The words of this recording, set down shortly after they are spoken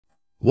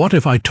What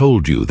if I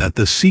told you that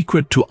the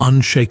secret to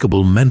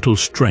unshakable mental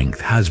strength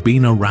has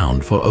been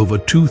around for over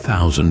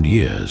 2,000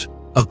 years?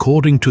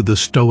 According to the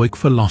Stoic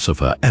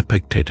philosopher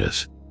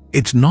Epictetus,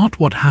 it's not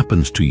what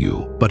happens to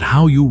you, but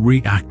how you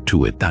react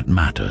to it that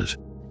matters.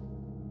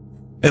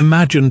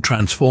 Imagine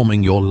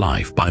transforming your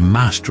life by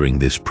mastering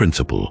this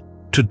principle.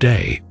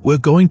 Today, we're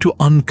going to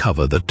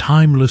uncover the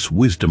timeless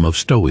wisdom of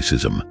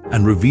Stoicism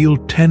and reveal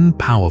 10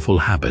 powerful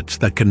habits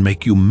that can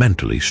make you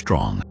mentally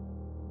strong.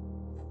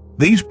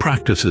 These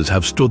practices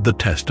have stood the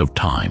test of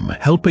time,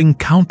 helping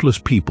countless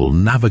people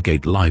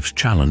navigate life's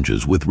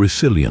challenges with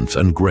resilience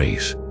and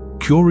grace.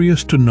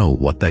 Curious to know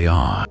what they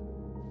are?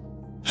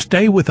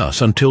 Stay with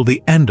us until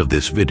the end of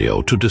this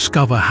video to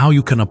discover how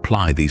you can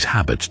apply these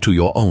habits to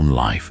your own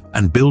life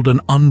and build an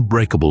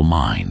unbreakable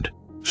mind.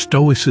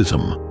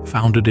 Stoicism,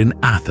 founded in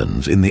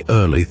Athens in the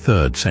early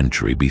 3rd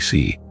century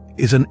BC,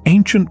 is an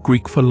ancient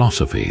Greek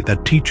philosophy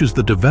that teaches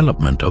the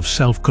development of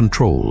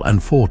self-control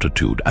and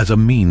fortitude as a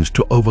means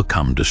to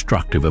overcome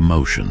destructive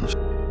emotions.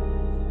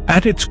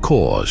 At its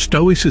core,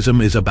 Stoicism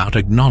is about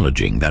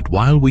acknowledging that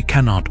while we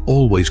cannot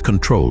always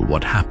control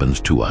what happens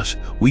to us,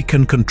 we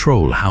can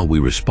control how we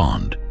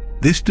respond.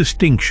 This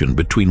distinction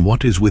between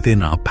what is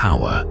within our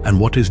power and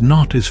what is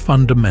not is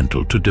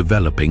fundamental to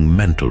developing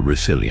mental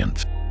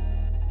resilience.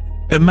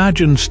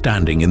 Imagine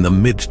standing in the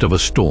midst of a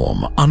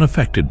storm,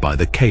 unaffected by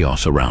the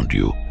chaos around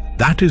you.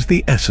 That is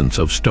the essence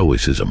of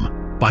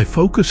Stoicism. By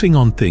focusing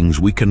on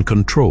things we can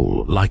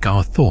control, like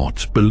our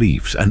thoughts,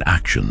 beliefs, and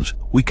actions,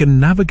 we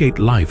can navigate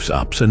life's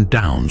ups and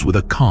downs with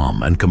a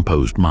calm and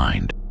composed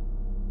mind.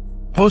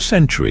 For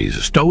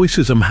centuries,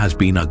 Stoicism has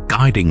been a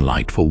guiding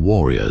light for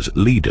warriors,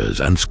 leaders,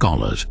 and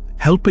scholars,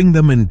 helping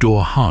them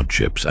endure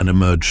hardships and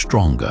emerge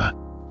stronger.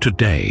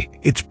 Today,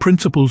 its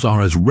principles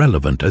are as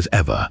relevant as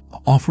ever,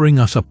 offering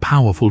us a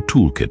powerful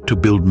toolkit to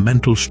build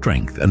mental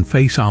strength and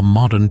face our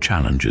modern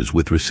challenges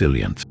with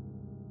resilience.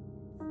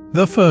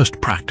 The first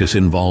practice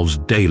involves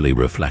daily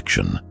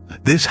reflection.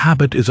 This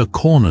habit is a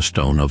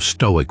cornerstone of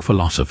Stoic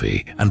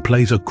philosophy and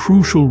plays a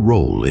crucial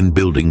role in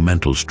building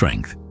mental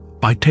strength.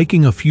 By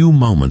taking a few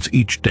moments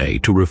each day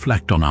to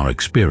reflect on our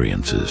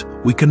experiences,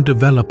 we can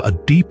develop a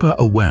deeper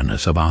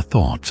awareness of our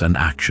thoughts and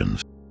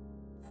actions.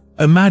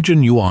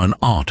 Imagine you are an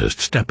artist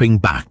stepping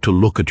back to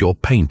look at your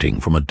painting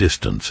from a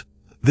distance.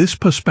 This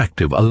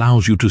perspective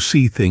allows you to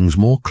see things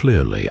more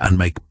clearly and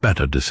make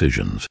better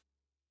decisions.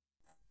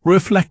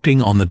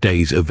 Reflecting on the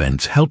day's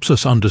events helps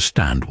us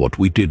understand what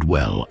we did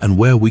well and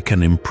where we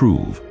can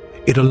improve.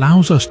 It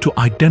allows us to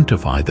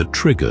identify the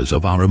triggers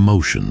of our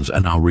emotions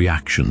and our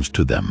reactions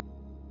to them.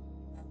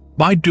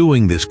 By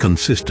doing this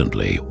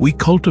consistently, we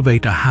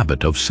cultivate a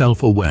habit of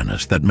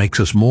self-awareness that makes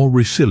us more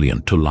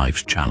resilient to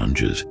life's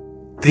challenges.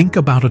 Think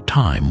about a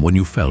time when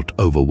you felt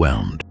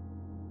overwhelmed.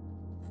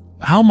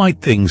 How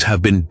might things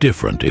have been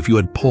different if you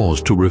had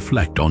paused to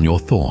reflect on your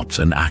thoughts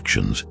and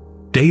actions?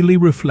 Daily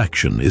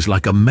reflection is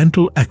like a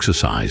mental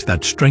exercise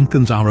that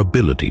strengthens our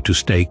ability to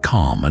stay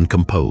calm and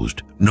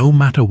composed, no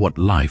matter what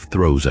life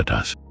throws at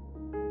us.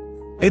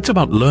 It's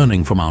about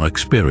learning from our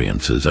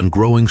experiences and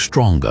growing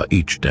stronger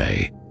each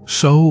day.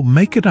 So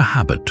make it a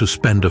habit to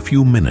spend a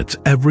few minutes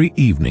every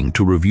evening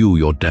to review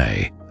your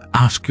day.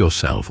 Ask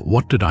yourself,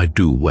 what did I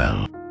do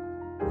well?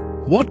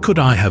 What could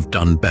I have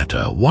done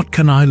better? What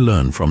can I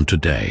learn from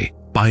today?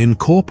 By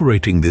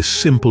incorporating this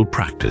simple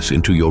practice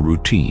into your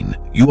routine,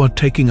 you are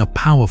taking a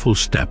powerful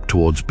step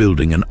towards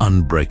building an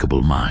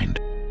unbreakable mind.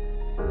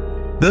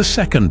 The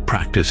second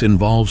practice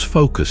involves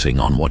focusing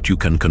on what you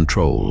can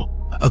control.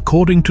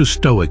 According to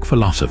Stoic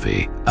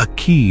philosophy, a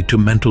key to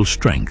mental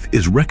strength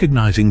is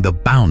recognizing the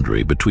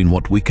boundary between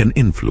what we can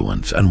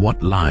influence and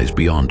what lies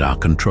beyond our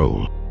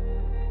control.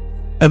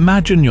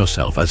 Imagine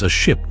yourself as a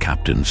ship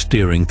captain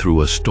steering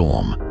through a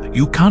storm.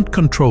 You can't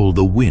control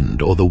the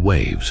wind or the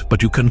waves,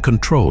 but you can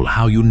control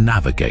how you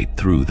navigate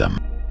through them.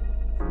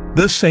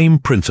 The same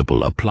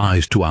principle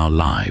applies to our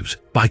lives.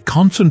 By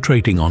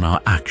concentrating on our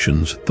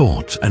actions,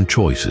 thoughts, and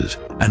choices,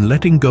 and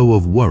letting go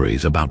of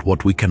worries about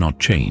what we cannot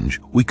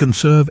change, we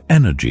conserve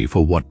energy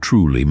for what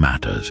truly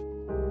matters.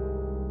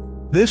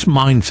 This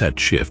mindset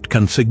shift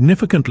can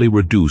significantly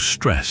reduce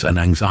stress and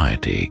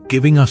anxiety,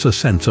 giving us a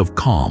sense of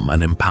calm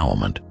and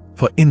empowerment.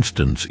 For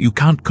instance, you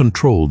can't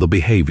control the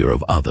behavior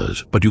of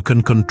others, but you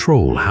can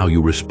control how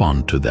you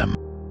respond to them.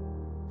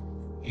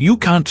 You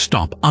can't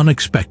stop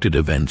unexpected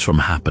events from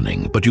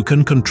happening, but you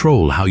can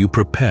control how you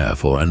prepare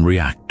for and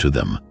react to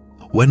them.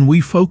 When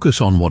we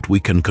focus on what we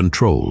can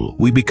control,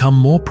 we become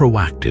more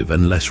proactive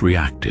and less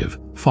reactive,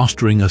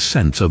 fostering a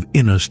sense of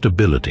inner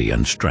stability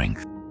and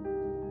strength.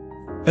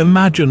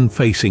 Imagine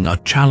facing a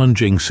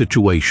challenging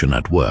situation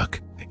at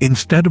work.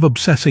 Instead of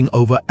obsessing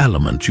over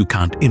elements you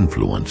can't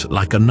influence,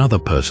 like another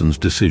person's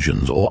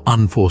decisions or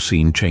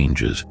unforeseen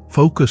changes,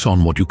 focus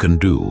on what you can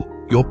do,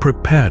 your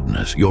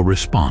preparedness, your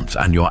response,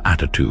 and your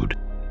attitude.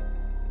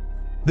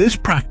 This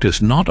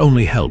practice not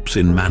only helps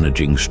in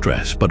managing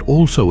stress, but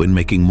also in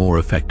making more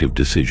effective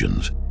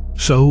decisions.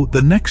 So,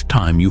 the next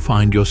time you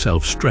find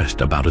yourself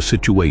stressed about a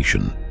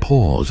situation,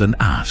 pause and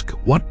ask,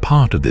 what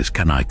part of this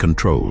can I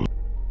control?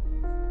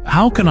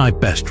 How can I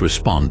best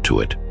respond to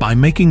it? By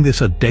making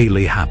this a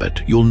daily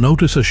habit, you'll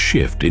notice a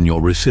shift in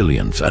your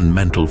resilience and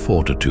mental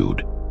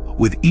fortitude.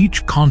 With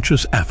each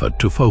conscious effort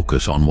to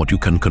focus on what you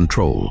can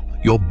control,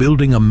 you're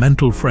building a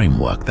mental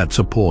framework that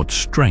supports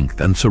strength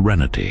and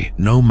serenity,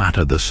 no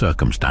matter the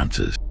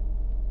circumstances.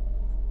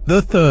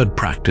 The third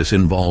practice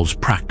involves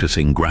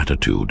practicing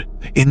gratitude.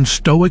 In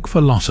Stoic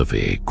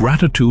philosophy,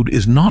 gratitude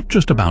is not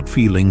just about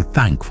feeling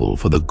thankful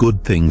for the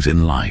good things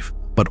in life,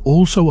 but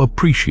also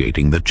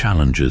appreciating the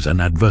challenges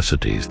and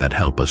adversities that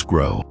help us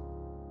grow.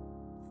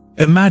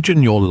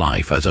 Imagine your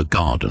life as a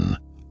garden.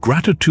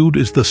 Gratitude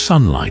is the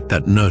sunlight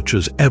that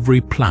nurtures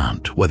every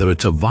plant, whether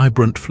it's a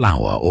vibrant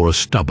flower or a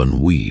stubborn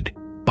weed.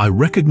 By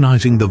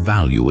recognizing the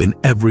value in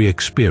every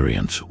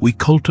experience, we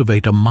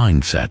cultivate a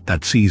mindset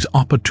that sees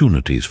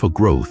opportunities for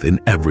growth in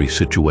every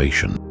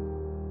situation.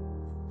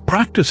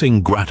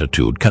 Practicing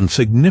gratitude can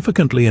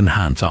significantly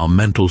enhance our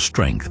mental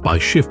strength by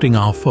shifting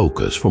our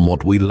focus from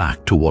what we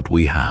lack to what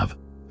we have.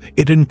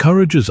 It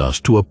encourages us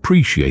to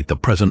appreciate the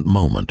present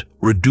moment,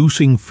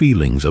 reducing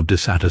feelings of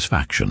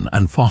dissatisfaction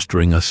and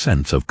fostering a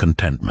sense of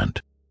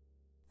contentment.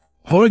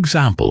 For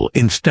example,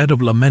 instead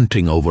of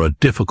lamenting over a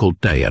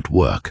difficult day at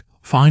work,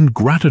 find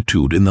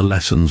gratitude in the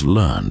lessons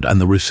learned and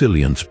the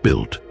resilience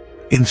built.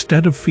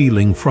 Instead of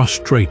feeling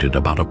frustrated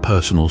about a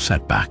personal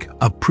setback,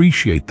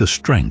 appreciate the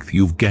strength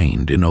you've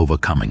gained in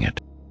overcoming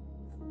it.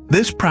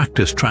 This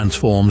practice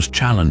transforms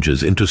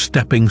challenges into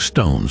stepping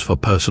stones for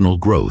personal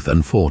growth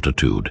and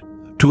fortitude.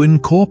 To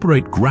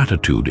incorporate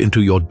gratitude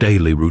into your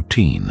daily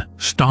routine,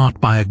 start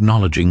by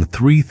acknowledging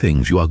 3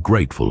 things you are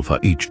grateful for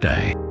each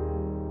day.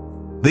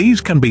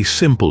 These can be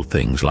simple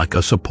things like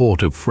a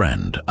supportive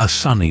friend, a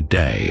sunny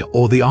day,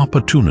 or the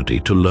opportunity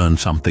to learn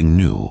something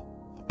new.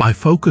 By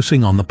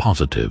focusing on the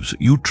positives,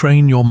 you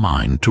train your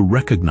mind to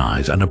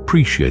recognize and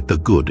appreciate the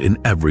good in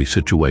every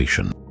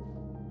situation.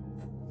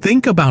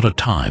 Think about a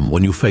time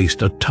when you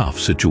faced a tough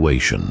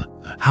situation.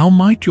 How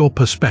might your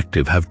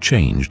perspective have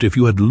changed if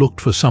you had looked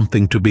for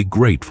something to be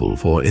grateful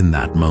for in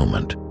that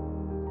moment?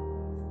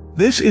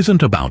 This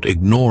isn't about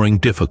ignoring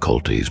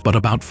difficulties, but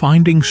about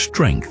finding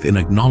strength in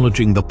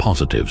acknowledging the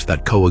positives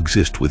that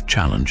coexist with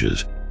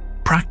challenges.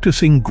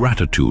 Practicing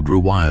gratitude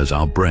rewires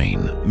our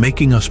brain,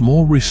 making us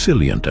more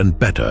resilient and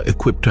better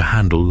equipped to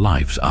handle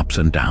life's ups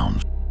and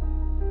downs.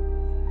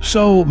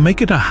 So,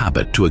 make it a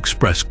habit to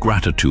express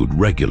gratitude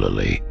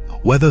regularly,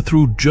 whether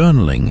through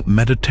journaling,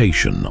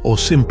 meditation, or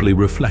simply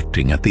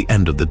reflecting at the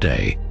end of the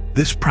day.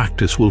 This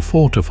practice will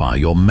fortify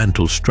your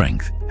mental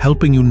strength,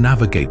 helping you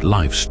navigate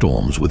life's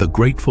storms with a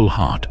grateful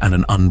heart and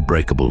an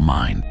unbreakable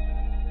mind.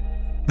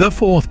 The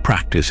fourth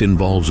practice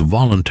involves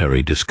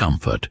voluntary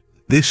discomfort.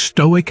 This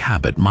Stoic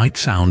habit might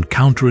sound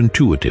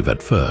counterintuitive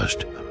at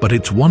first, but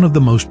it's one of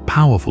the most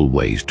powerful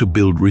ways to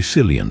build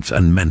resilience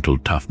and mental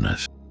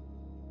toughness.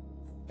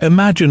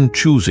 Imagine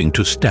choosing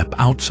to step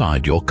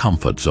outside your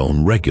comfort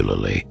zone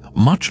regularly,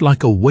 much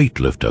like a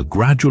weightlifter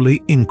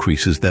gradually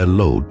increases their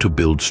load to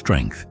build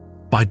strength.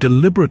 By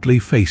deliberately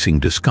facing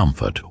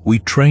discomfort, we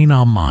train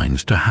our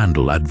minds to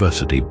handle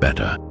adversity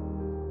better.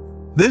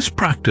 This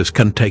practice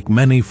can take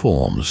many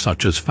forms,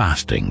 such as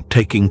fasting,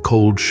 taking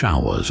cold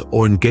showers,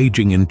 or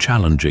engaging in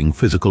challenging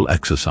physical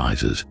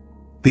exercises.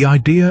 The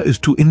idea is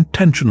to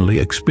intentionally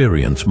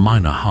experience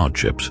minor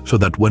hardships so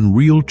that when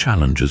real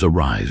challenges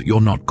arise,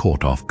 you're not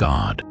caught off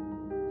guard.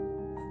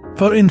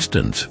 For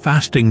instance,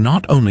 fasting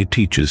not only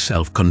teaches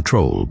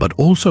self-control but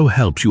also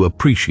helps you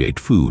appreciate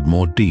food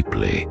more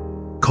deeply.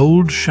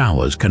 Cold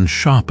showers can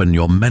sharpen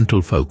your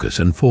mental focus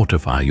and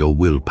fortify your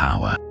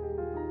willpower.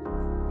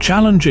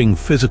 Challenging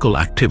physical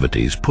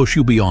activities push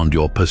you beyond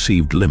your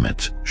perceived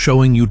limits,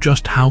 showing you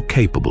just how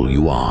capable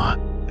you are.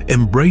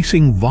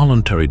 Embracing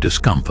voluntary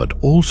discomfort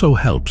also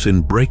helps in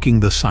breaking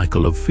the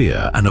cycle of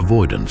fear and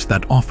avoidance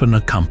that often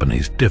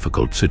accompanies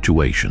difficult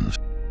situations.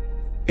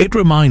 It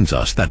reminds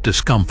us that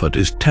discomfort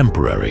is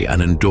temporary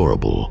and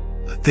endurable.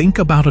 Think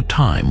about a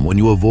time when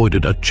you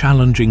avoided a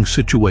challenging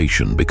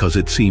situation because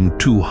it seemed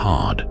too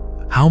hard.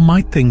 How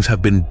might things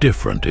have been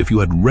different if you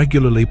had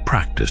regularly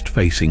practiced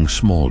facing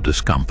small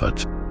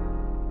discomforts?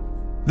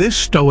 This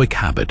Stoic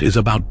habit is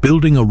about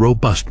building a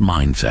robust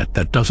mindset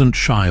that doesn't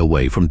shy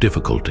away from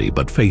difficulty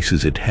but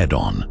faces it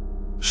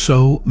head-on.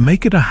 So,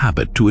 make it a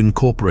habit to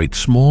incorporate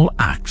small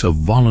acts of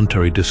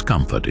voluntary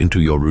discomfort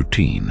into your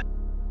routine.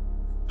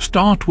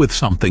 Start with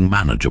something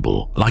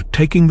manageable, like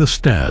taking the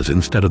stairs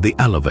instead of the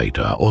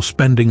elevator or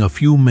spending a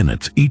few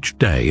minutes each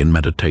day in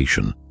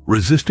meditation,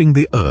 resisting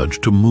the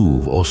urge to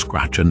move or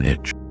scratch an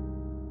itch.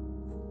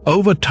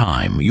 Over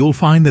time, you'll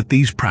find that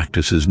these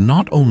practices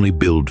not only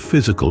build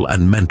physical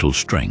and mental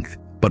strength,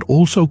 but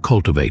also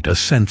cultivate a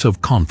sense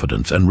of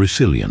confidence and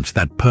resilience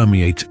that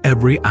permeates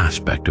every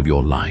aspect of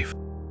your life.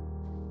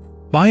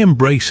 By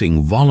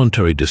embracing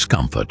voluntary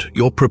discomfort,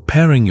 you're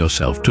preparing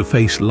yourself to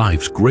face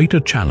life's greater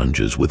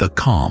challenges with a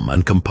calm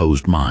and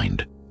composed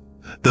mind.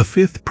 The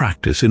fifth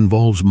practice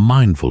involves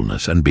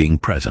mindfulness and being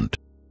present.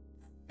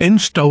 In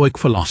Stoic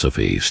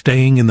philosophy,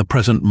 staying in the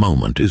present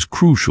moment is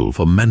crucial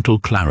for mental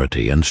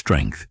clarity and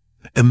strength.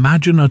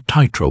 Imagine a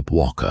tightrope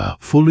walker,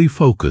 fully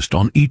focused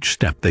on each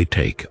step they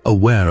take,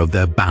 aware of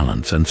their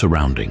balance and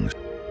surroundings.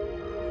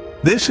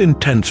 This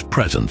intense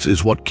presence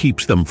is what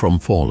keeps them from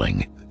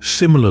falling.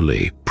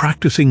 Similarly,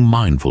 practicing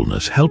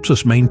mindfulness helps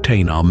us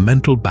maintain our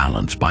mental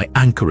balance by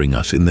anchoring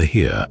us in the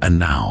here and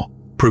now,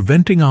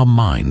 preventing our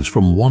minds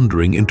from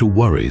wandering into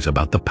worries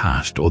about the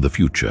past or the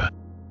future.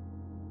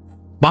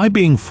 By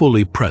being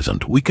fully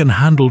present, we can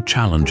handle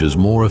challenges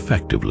more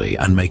effectively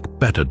and make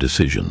better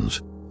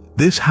decisions.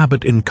 This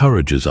habit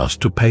encourages us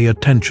to pay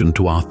attention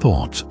to our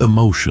thoughts,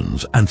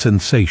 emotions, and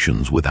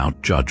sensations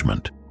without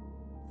judgment.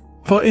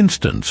 For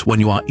instance, when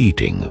you are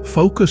eating,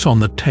 focus on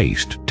the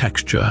taste,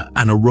 texture,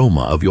 and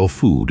aroma of your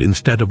food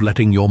instead of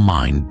letting your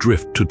mind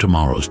drift to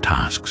tomorrow's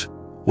tasks.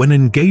 When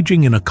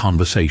engaging in a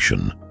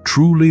conversation,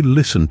 truly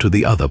listen to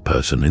the other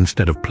person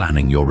instead of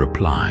planning your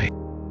reply.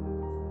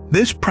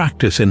 This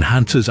practice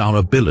enhances our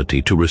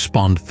ability to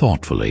respond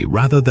thoughtfully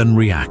rather than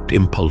react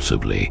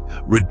impulsively,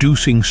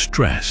 reducing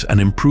stress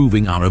and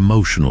improving our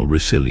emotional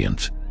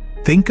resilience.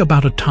 Think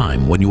about a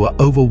time when you were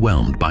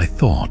overwhelmed by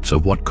thoughts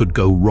of what could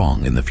go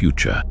wrong in the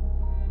future.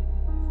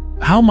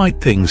 How might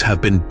things have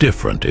been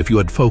different if you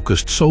had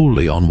focused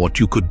solely on what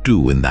you could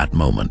do in that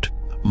moment?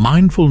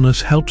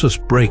 Mindfulness helps us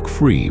break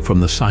free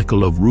from the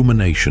cycle of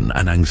rumination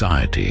and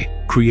anxiety,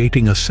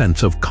 creating a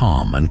sense of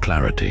calm and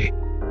clarity.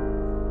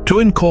 To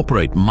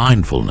incorporate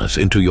mindfulness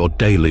into your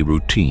daily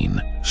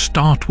routine,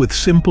 start with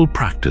simple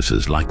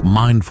practices like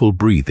mindful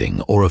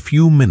breathing or a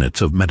few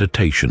minutes of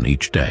meditation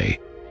each day.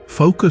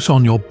 Focus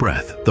on your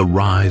breath, the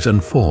rise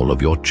and fall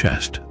of your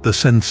chest, the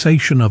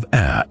sensation of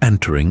air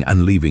entering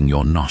and leaving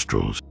your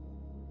nostrils.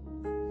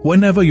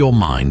 Whenever your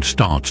mind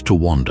starts to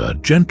wander,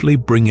 gently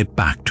bring it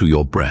back to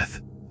your breath.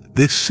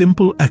 This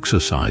simple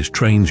exercise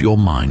trains your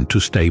mind to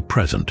stay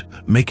present,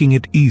 making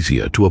it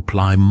easier to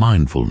apply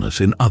mindfulness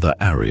in other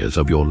areas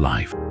of your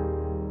life.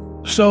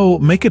 So,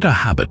 make it a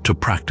habit to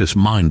practice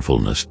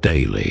mindfulness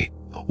daily.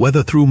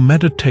 Whether through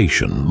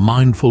meditation,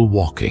 mindful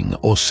walking,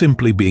 or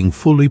simply being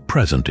fully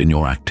present in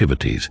your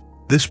activities,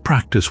 this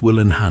practice will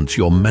enhance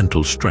your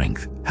mental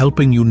strength,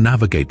 helping you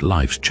navigate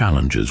life's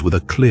challenges with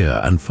a clear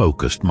and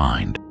focused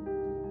mind.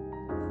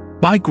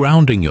 By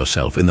grounding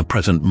yourself in the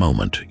present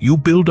moment, you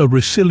build a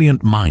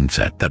resilient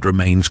mindset that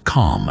remains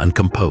calm and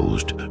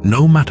composed,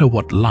 no matter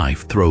what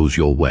life throws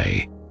your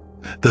way.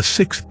 The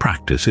sixth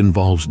practice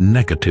involves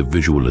negative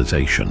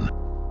visualization.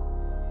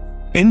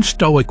 In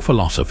Stoic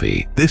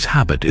philosophy, this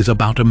habit is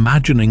about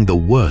imagining the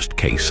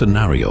worst-case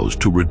scenarios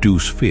to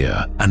reduce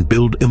fear and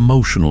build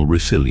emotional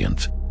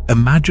resilience.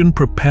 Imagine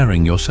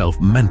preparing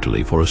yourself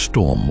mentally for a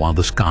storm while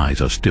the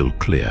skies are still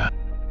clear.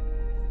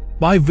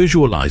 By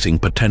visualizing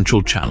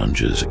potential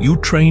challenges, you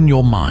train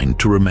your mind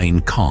to remain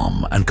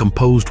calm and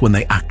composed when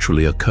they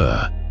actually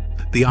occur.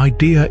 The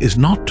idea is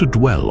not to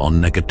dwell on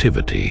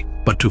negativity,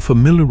 but to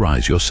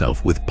familiarize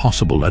yourself with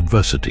possible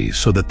adversities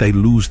so that they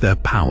lose their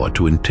power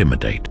to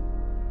intimidate.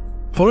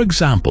 For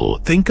example,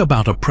 think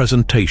about a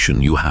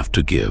presentation you have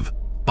to give.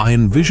 By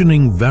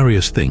envisioning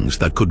various things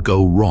that could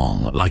go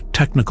wrong, like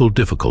technical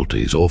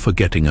difficulties or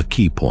forgetting a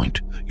key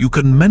point, you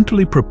can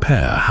mentally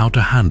prepare how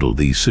to handle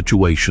these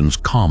situations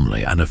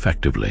calmly and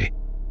effectively.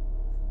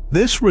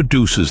 This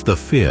reduces the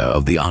fear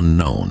of the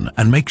unknown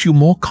and makes you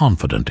more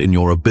confident in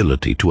your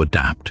ability to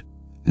adapt.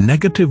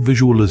 Negative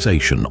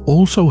visualization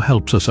also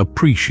helps us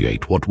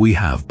appreciate what we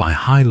have by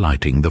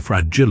highlighting the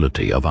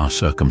fragility of our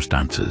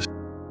circumstances.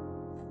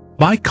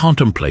 By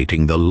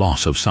contemplating the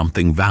loss of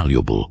something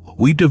valuable,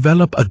 we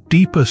develop a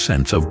deeper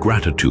sense of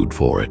gratitude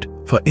for it.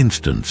 For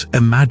instance,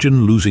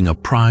 imagine losing a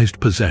prized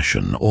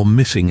possession or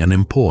missing an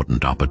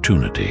important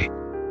opportunity.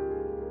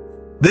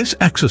 This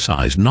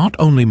exercise not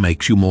only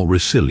makes you more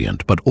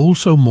resilient, but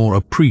also more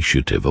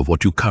appreciative of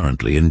what you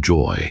currently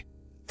enjoy.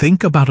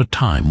 Think about a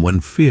time when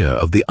fear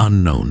of the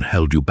unknown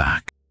held you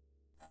back.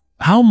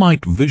 How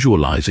might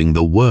visualizing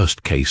the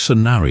worst-case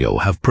scenario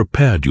have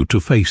prepared you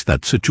to face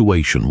that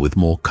situation with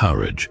more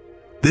courage?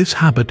 This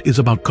habit is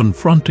about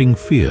confronting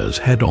fears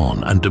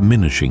head-on and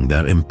diminishing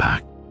their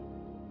impact.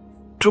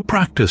 To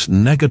practice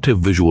negative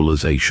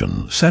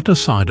visualization, set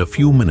aside a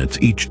few minutes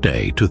each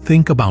day to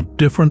think about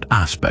different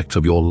aspects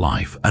of your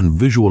life and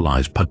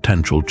visualize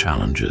potential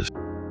challenges.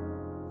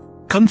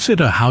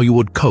 Consider how you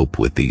would cope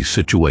with these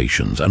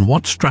situations and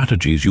what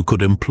strategies you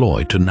could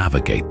employ to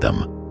navigate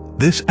them.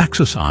 This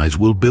exercise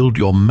will build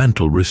your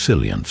mental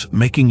resilience,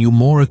 making you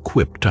more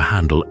equipped to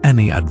handle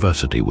any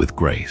adversity with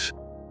grace.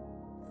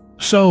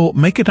 So,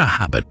 make it a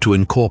habit to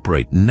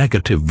incorporate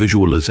negative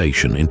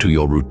visualization into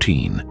your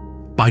routine.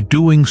 By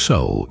doing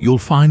so, you'll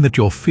find that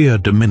your fear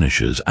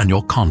diminishes and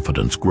your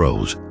confidence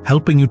grows,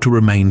 helping you to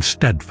remain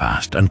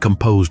steadfast and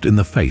composed in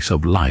the face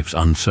of life's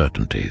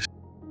uncertainties.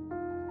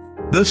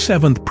 The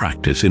seventh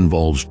practice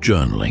involves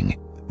journaling.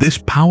 This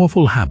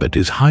powerful habit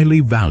is highly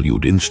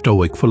valued in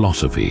Stoic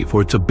philosophy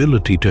for its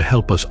ability to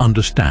help us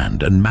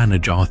understand and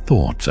manage our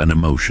thoughts and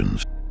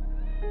emotions.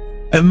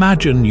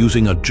 Imagine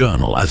using a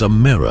journal as a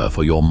mirror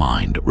for your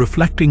mind,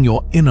 reflecting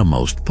your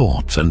innermost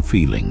thoughts and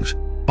feelings.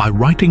 By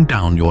writing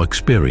down your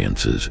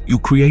experiences, you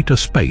create a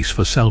space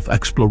for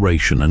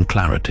self-exploration and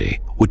clarity,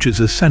 which is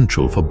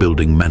essential for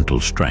building mental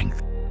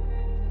strength.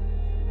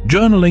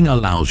 Journaling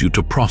allows you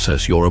to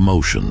process your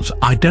emotions,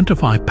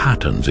 identify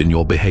patterns in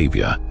your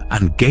behavior,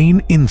 and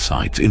gain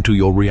insights into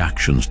your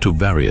reactions to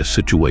various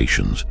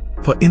situations.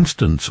 For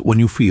instance, when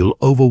you feel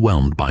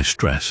overwhelmed by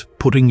stress,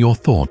 putting your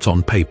thoughts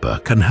on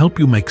paper can help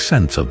you make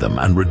sense of them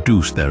and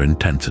reduce their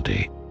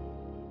intensity.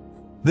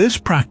 This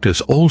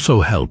practice also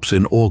helps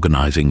in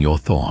organizing your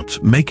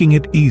thoughts, making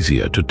it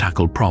easier to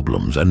tackle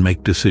problems and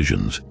make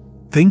decisions.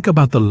 Think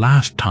about the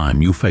last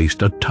time you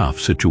faced a tough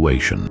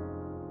situation.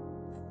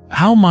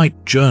 How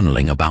might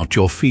journaling about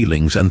your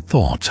feelings and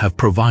thoughts have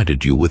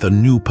provided you with a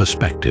new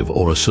perspective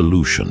or a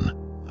solution?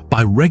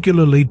 By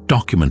regularly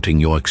documenting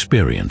your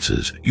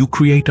experiences, you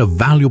create a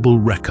valuable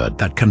record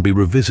that can be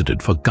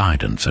revisited for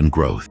guidance and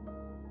growth.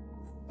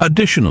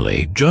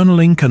 Additionally,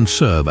 journaling can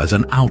serve as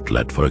an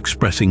outlet for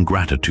expressing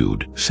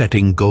gratitude,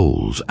 setting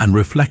goals, and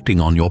reflecting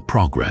on your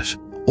progress,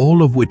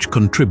 all of which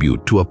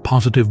contribute to a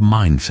positive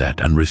mindset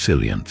and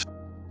resilience.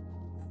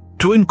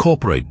 To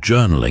incorporate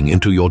journaling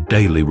into your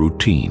daily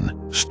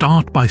routine,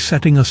 start by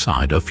setting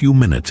aside a few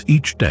minutes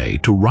each day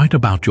to write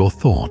about your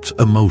thoughts,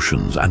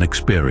 emotions, and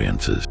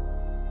experiences.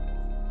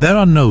 There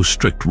are no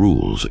strict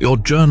rules. Your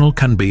journal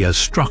can be as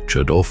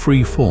structured or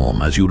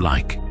free-form as you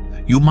like.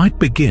 You might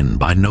begin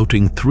by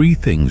noting 3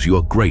 things you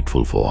are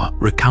grateful for,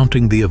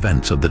 recounting the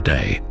events of the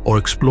day, or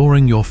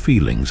exploring your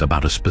feelings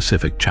about a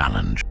specific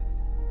challenge.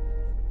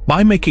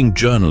 By making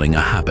journaling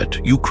a habit,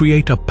 you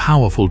create a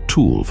powerful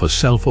tool for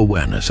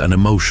self-awareness and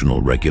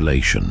emotional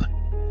regulation.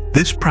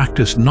 This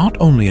practice not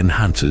only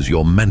enhances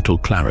your mental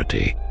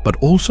clarity, but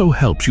also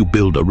helps you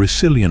build a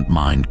resilient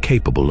mind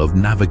capable of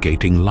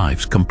navigating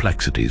life's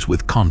complexities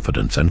with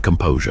confidence and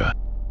composure.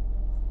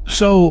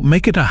 So,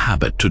 make it a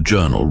habit to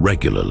journal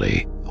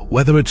regularly.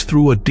 Whether it's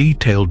through a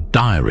detailed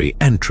diary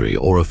entry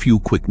or a few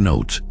quick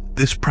notes,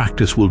 this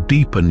practice will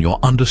deepen your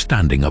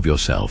understanding of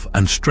yourself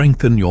and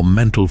strengthen your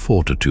mental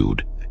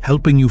fortitude,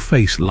 helping you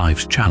face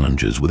life's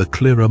challenges with a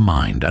clearer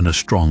mind and a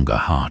stronger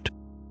heart.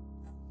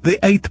 The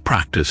 8th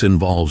practice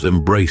involves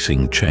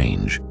embracing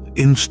change.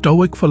 In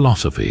Stoic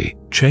philosophy,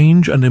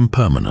 change and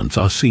impermanence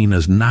are seen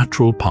as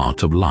natural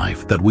parts of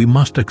life that we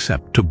must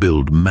accept to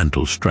build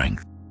mental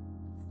strength.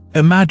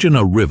 Imagine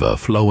a river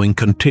flowing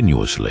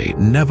continuously,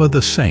 never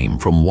the same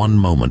from one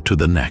moment to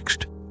the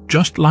next.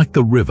 Just like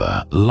the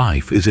river,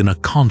 life is in a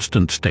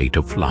constant state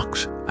of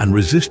flux, and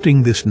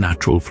resisting this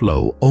natural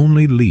flow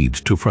only leads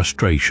to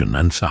frustration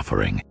and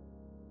suffering.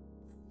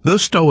 The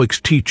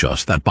Stoics teach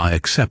us that by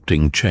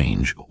accepting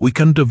change, we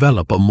can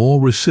develop a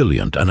more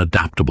resilient and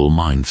adaptable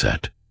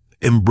mindset.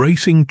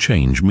 Embracing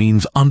change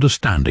means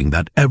understanding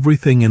that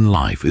everything in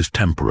life is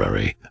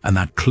temporary, and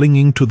that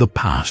clinging to the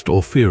past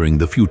or fearing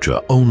the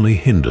future only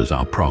hinders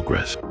our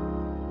progress.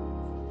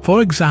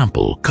 For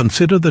example,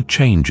 consider the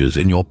changes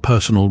in your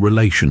personal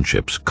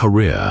relationships,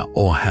 career,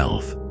 or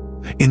health.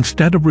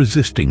 Instead of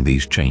resisting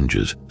these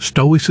changes,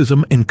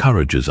 Stoicism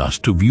encourages us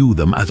to view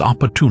them as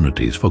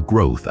opportunities for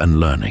growth and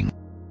learning.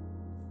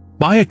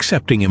 By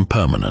accepting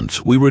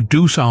impermanence, we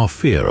reduce our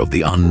fear of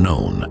the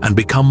unknown and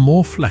become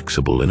more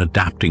flexible in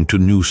adapting to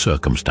new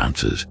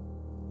circumstances.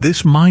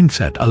 This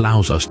mindset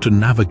allows us to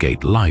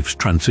navigate life's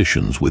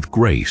transitions with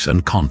grace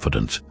and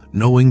confidence,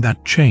 knowing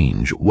that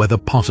change, whether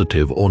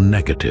positive or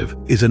negative,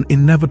 is an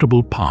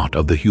inevitable part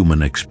of the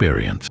human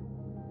experience.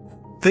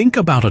 Think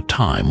about a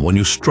time when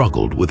you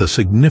struggled with a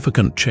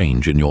significant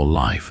change in your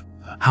life.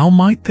 How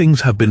might things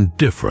have been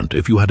different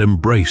if you had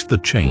embraced the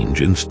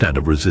change instead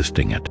of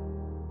resisting it?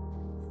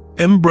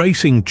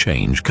 Embracing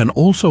change can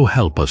also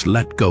help us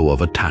let go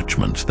of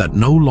attachments that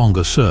no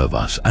longer serve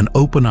us and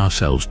open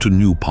ourselves to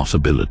new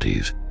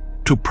possibilities.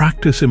 To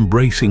practice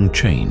embracing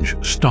change,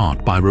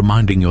 start by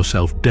reminding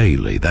yourself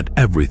daily that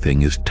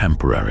everything is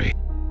temporary.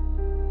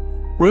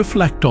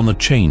 Reflect on the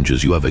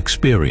changes you have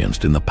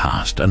experienced in the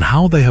past and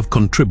how they have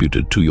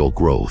contributed to your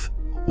growth.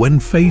 When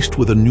faced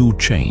with a new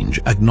change,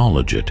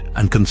 acknowledge it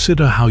and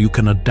consider how you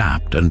can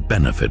adapt and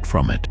benefit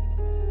from it.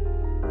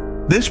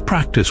 This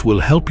practice will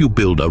help you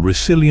build a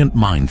resilient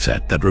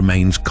mindset that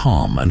remains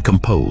calm and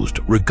composed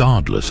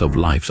regardless of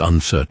life's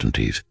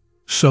uncertainties.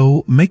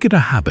 So, make it a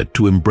habit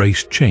to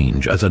embrace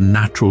change as a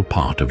natural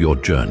part of your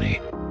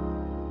journey.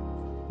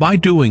 By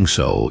doing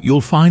so,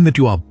 you'll find that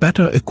you are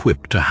better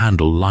equipped to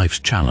handle life's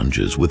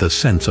challenges with a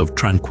sense of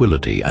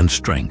tranquility and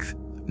strength,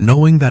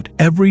 knowing that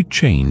every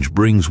change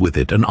brings with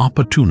it an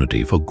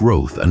opportunity for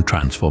growth and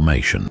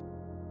transformation.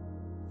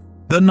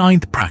 The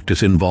 9th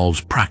practice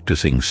involves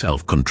practicing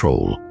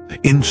self-control.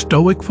 In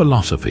Stoic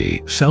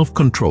philosophy,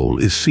 self-control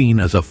is seen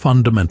as a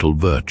fundamental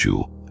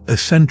virtue,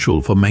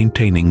 essential for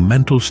maintaining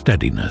mental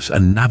steadiness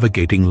and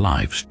navigating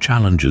life's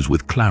challenges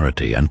with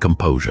clarity and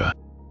composure.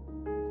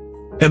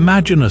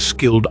 Imagine a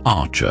skilled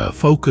archer,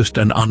 focused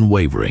and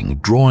unwavering,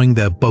 drawing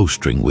their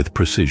bowstring with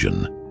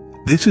precision.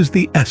 This is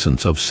the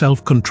essence of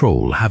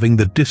self-control, having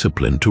the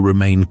discipline to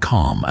remain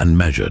calm and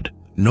measured,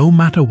 no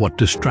matter what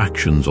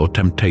distractions or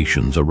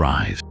temptations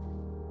arise.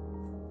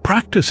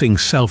 Practicing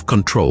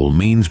self-control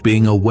means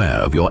being aware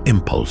of your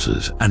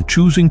impulses and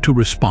choosing to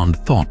respond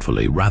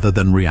thoughtfully rather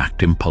than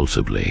react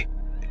impulsively.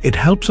 It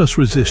helps us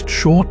resist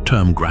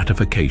short-term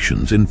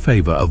gratifications in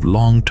favor of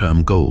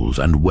long-term goals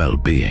and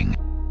well-being.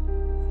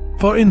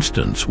 For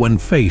instance, when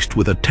faced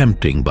with a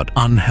tempting but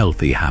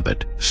unhealthy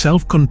habit,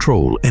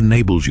 self-control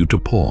enables you to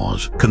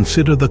pause,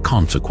 consider the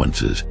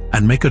consequences,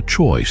 and make a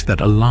choice that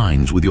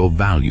aligns with your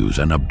values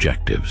and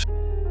objectives.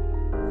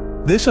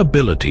 This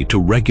ability to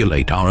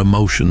regulate our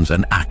emotions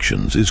and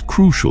actions is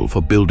crucial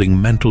for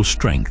building mental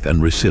strength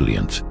and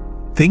resilience.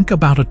 Think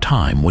about a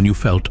time when you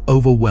felt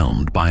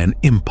overwhelmed by an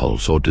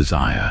impulse or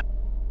desire.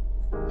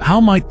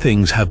 How might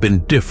things have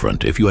been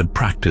different if you had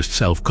practiced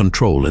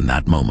self-control in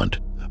that moment?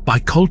 By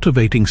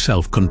cultivating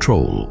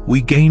self-control,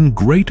 we gain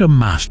greater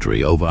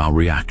mastery over our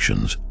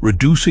reactions,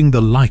 reducing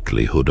the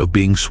likelihood of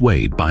being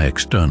swayed by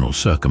external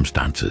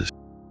circumstances.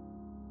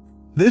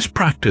 This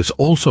practice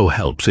also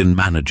helps in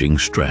managing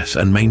stress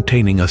and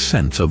maintaining a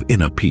sense of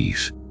inner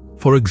peace.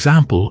 For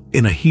example,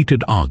 in a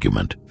heated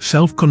argument,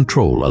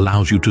 self-control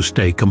allows you to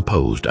stay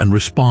composed and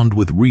respond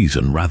with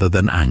reason rather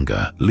than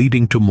anger,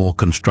 leading to more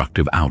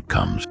constructive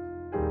outcomes.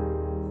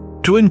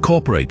 To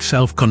incorporate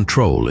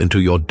self-control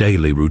into your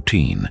daily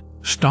routine,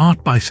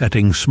 start by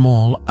setting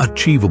small,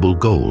 achievable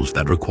goals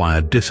that require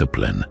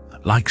discipline,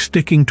 like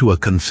sticking to a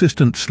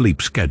consistent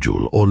sleep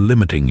schedule or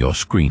limiting your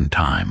screen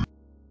time.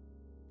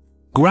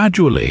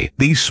 Gradually,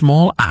 these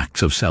small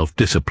acts of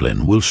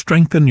self-discipline will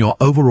strengthen your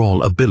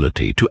overall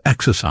ability to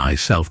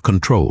exercise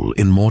self-control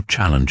in more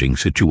challenging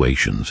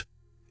situations.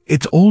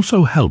 It's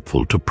also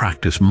helpful to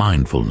practice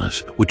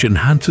mindfulness, which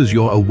enhances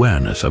your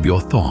awareness of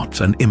your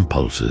thoughts and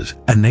impulses,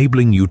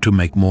 enabling you to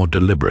make more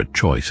deliberate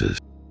choices.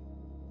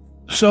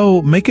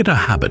 So, make it a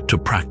habit to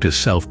practice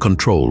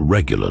self-control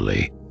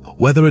regularly,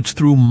 whether it's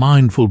through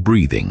mindful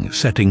breathing,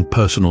 setting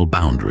personal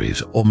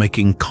boundaries, or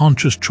making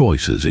conscious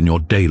choices in your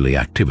daily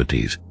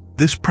activities.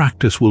 This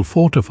practice will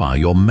fortify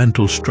your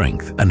mental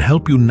strength and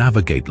help you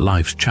navigate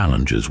life's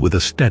challenges with a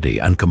steady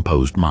and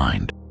composed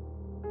mind.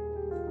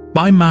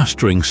 By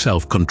mastering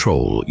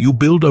self-control, you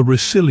build a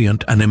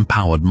resilient and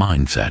empowered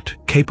mindset,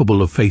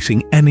 capable of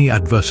facing any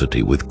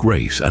adversity with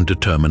grace and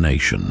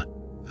determination.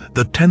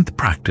 The 10th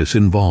practice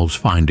involves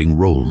finding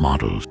role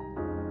models.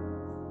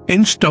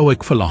 In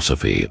Stoic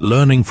philosophy,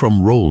 learning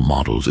from role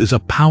models is a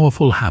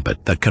powerful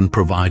habit that can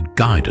provide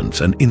guidance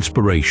and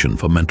inspiration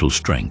for mental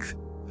strength.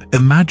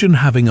 Imagine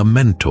having a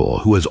mentor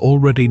who has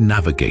already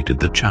navigated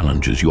the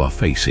challenges you are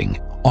facing,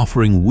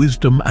 offering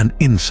wisdom and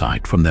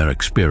insight from their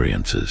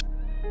experiences.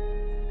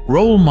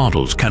 Role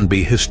models can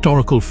be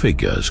historical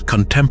figures,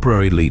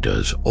 contemporary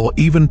leaders, or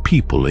even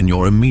people in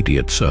your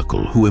immediate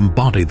circle who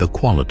embody the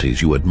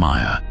qualities you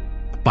admire.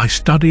 By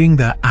studying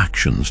their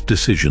actions,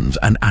 decisions,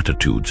 and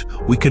attitudes,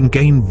 we can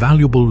gain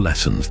valuable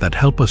lessons that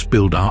help us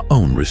build our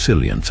own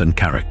resilience and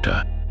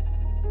character.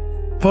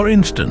 For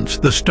instance,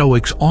 the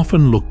Stoics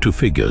often looked to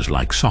figures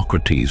like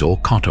Socrates or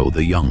Cato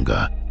the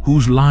Younger,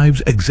 whose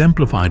lives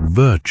exemplified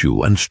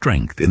virtue and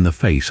strength in the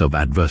face of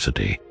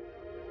adversity.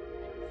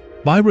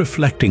 By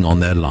reflecting on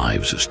their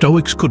lives,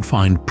 Stoics could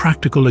find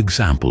practical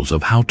examples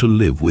of how to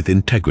live with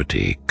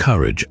integrity,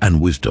 courage, and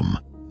wisdom.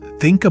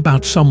 Think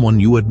about someone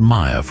you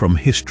admire from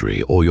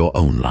history or your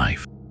own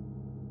life.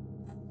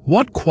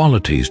 What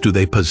qualities do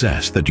they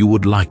possess that you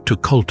would like to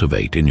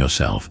cultivate in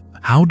yourself?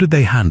 How did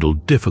they handle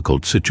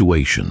difficult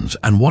situations,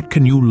 and what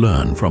can you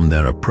learn from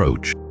their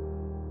approach?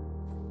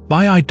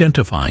 By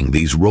identifying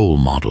these role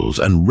models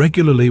and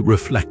regularly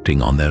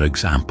reflecting on their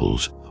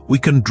examples, we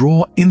can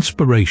draw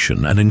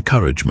inspiration and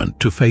encouragement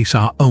to face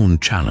our own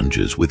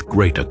challenges with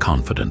greater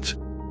confidence.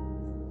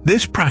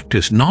 This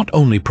practice not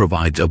only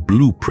provides a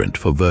blueprint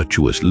for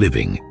virtuous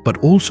living, but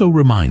also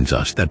reminds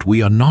us that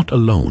we are not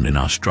alone in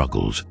our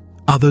struggles.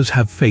 Others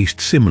have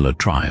faced similar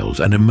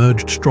trials and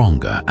emerged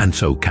stronger, and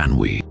so can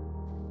we.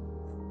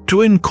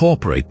 To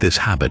incorporate this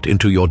habit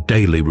into your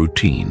daily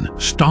routine,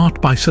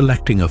 start by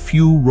selecting a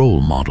few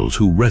role models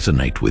who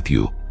resonate with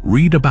you.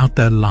 Read about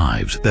their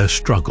lives, their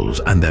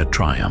struggles, and their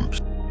triumphs.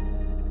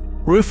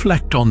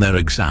 Reflect on their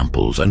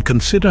examples and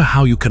consider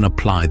how you can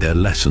apply their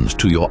lessons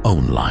to your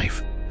own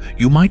life.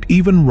 You might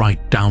even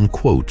write down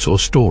quotes or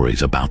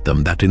stories about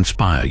them that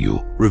inspire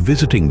you,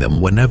 revisiting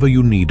them whenever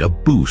you need a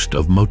boost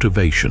of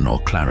motivation or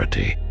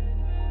clarity.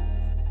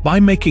 By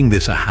making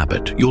this a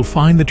habit, you'll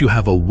find that you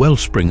have a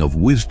wellspring of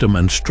wisdom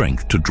and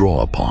strength to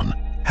draw upon,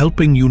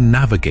 helping you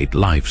navigate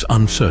life's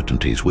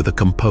uncertainties with a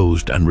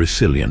composed and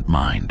resilient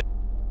mind.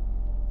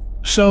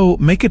 So,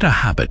 make it a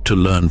habit to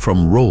learn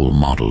from role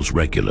models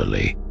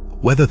regularly.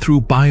 Whether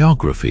through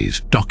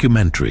biographies,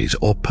 documentaries,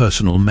 or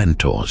personal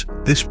mentors,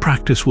 this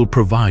practice will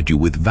provide you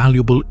with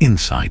valuable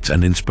insights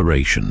and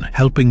inspiration,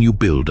 helping you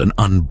build an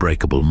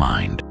unbreakable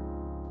mind.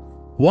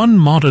 One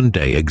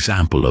modern-day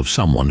example of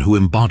someone who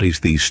embodies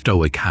these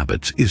Stoic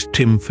habits is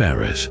Tim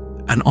Ferriss,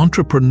 an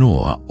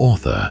entrepreneur,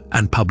 author,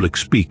 and public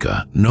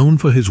speaker known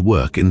for his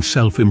work in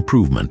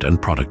self-improvement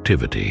and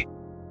productivity.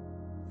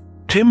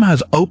 Tim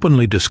has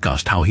openly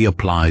discussed how he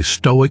applies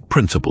Stoic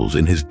principles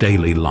in his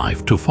daily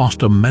life to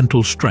foster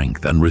mental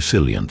strength and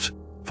resilience.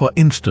 For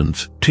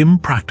instance, Tim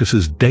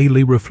practices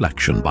daily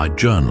reflection by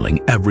journaling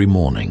every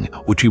morning,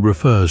 which he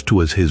refers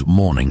to as his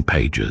morning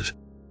pages.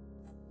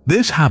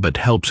 This habit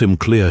helps him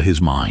clear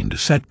his mind,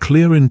 set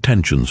clear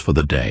intentions for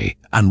the day,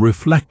 and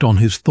reflect on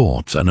his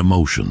thoughts and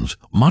emotions,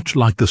 much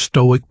like the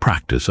Stoic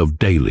practice of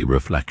daily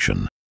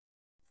reflection.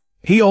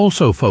 He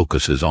also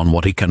focuses on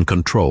what he can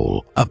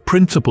control, a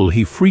principle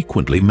he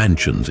frequently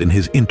mentions in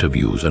his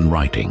interviews and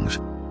writings.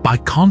 By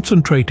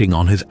concentrating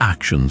on his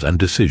actions and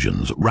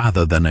decisions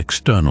rather than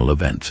external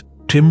events,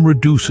 Tim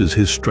reduces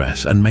his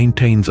stress and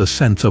maintains a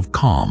sense of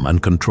calm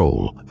and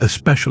control,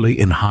 especially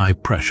in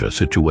high-pressure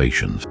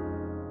situations.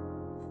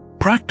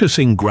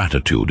 Practicing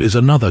gratitude is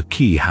another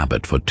key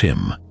habit for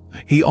Tim.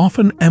 He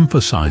often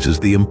emphasizes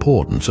the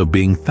importance of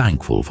being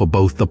thankful for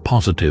both the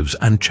positives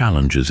and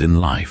challenges in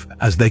life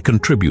as they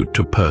contribute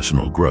to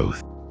personal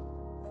growth.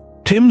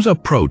 Tim's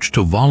approach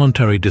to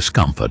voluntary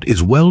discomfort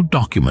is well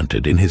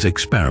documented in his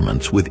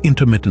experiments with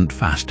intermittent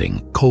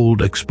fasting,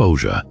 cold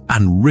exposure,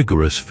 and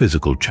rigorous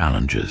physical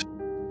challenges.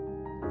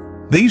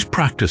 These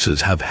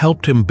practices have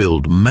helped him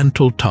build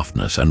mental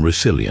toughness and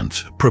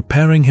resilience,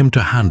 preparing him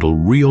to handle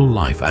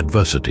real-life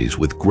adversities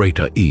with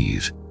greater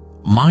ease.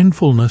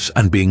 Mindfulness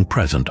and being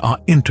present are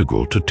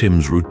integral to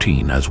Tim's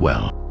routine as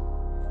well.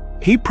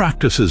 He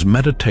practices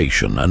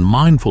meditation and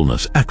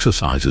mindfulness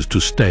exercises to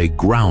stay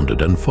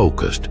grounded and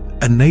focused,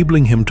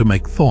 enabling him to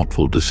make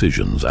thoughtful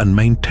decisions and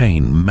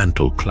maintain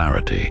mental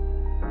clarity.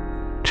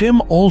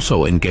 Tim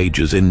also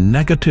engages in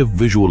negative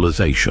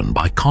visualization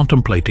by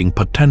contemplating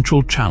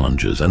potential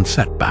challenges and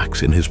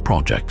setbacks in his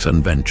projects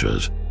and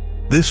ventures.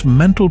 This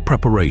mental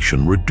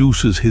preparation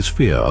reduces his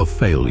fear of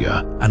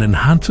failure and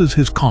enhances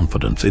his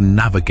confidence in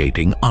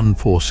navigating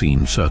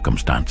unforeseen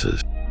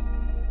circumstances.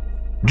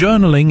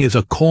 Journaling is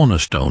a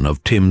cornerstone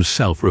of Tim's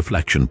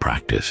self-reflection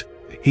practice.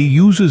 He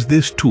uses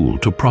this tool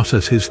to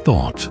process his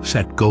thoughts,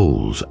 set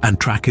goals, and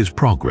track his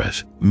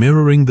progress,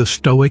 mirroring the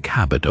Stoic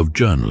habit of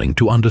journaling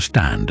to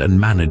understand and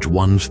manage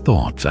one's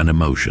thoughts and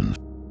emotions.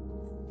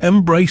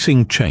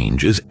 Embracing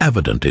change is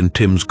evident in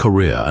Tim's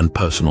career and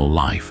personal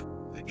life.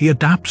 He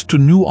adapts to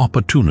new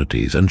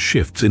opportunities and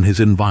shifts in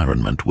his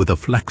environment with a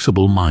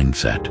flexible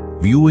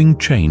mindset, viewing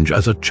change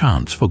as a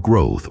chance for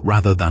growth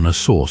rather than a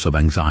source of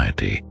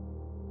anxiety.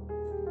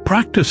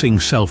 Practicing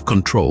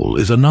self-control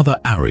is another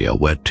area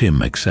where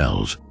Tim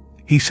excels.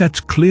 He sets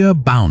clear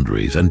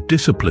boundaries and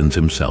disciplines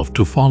himself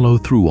to follow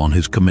through on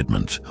his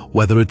commitments,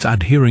 whether it's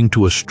adhering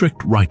to a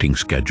strict writing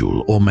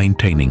schedule or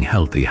maintaining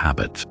healthy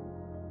habits.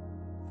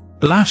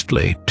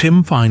 Lastly,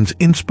 Tim finds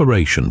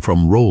inspiration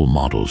from role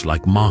models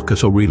like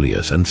Marcus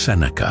Aurelius and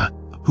Seneca,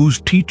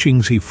 whose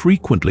teachings he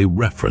frequently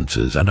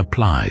references and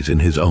applies in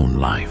his own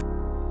life.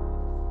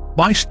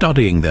 By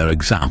studying their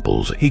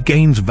examples, he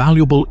gains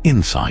valuable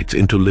insights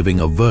into living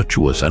a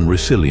virtuous and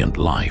resilient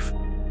life.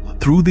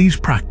 Through these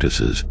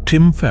practices,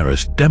 Tim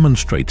Ferriss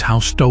demonstrates how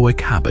Stoic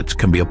habits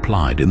can be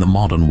applied in the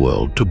modern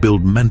world to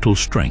build mental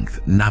strength,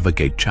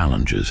 navigate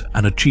challenges,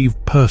 and achieve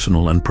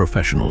personal and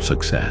professional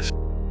success.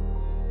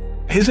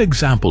 His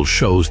example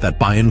shows that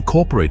by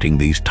incorporating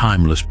these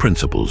timeless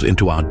principles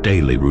into our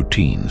daily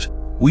routines,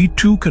 we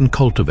too can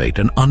cultivate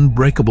an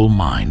unbreakable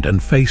mind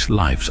and face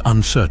life's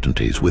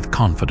uncertainties with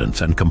confidence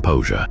and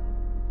composure.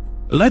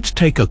 Let's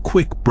take a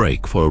quick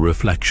break for a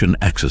reflection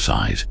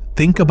exercise.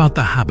 Think about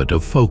the habit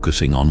of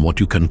focusing on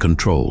what you can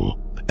control.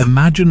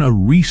 Imagine a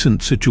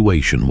recent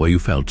situation where you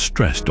felt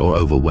stressed or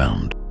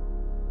overwhelmed.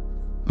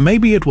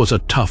 Maybe it was a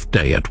tough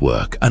day at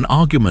work, an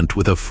argument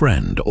with a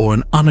friend, or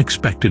an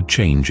unexpected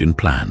change in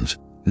plans.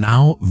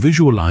 Now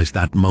visualize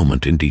that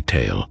moment in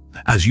detail.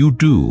 As you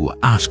do,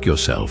 ask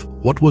yourself,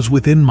 what was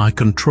within my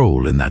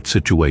control in that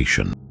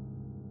situation?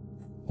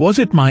 Was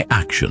it my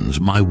actions,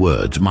 my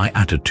words, my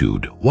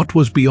attitude? What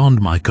was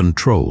beyond my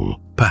control?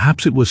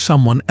 Perhaps it was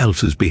someone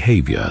else's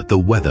behavior, the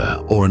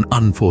weather, or an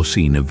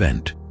unforeseen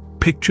event.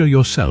 Picture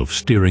yourself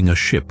steering a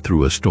ship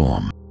through a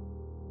storm.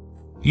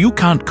 You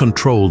can't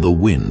control the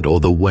wind or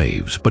the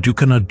waves, but you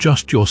can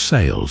adjust your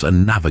sails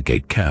and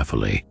navigate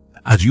carefully.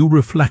 As you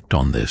reflect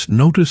on this,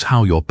 notice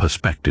how your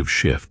perspective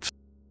shifts.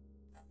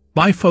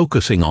 By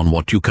focusing on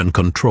what you can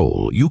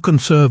control, you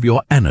conserve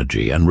your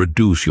energy and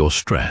reduce your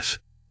stress.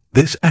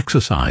 This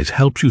exercise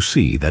helps you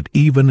see that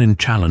even in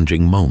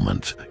challenging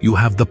moments, you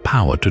have the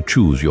power to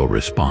choose your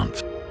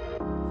response.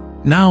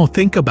 Now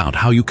think about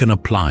how you can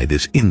apply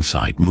this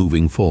insight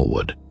moving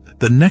forward.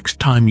 The next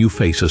time you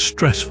face a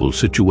stressful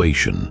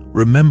situation,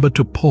 remember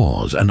to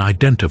pause and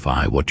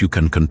identify what you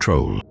can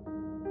control.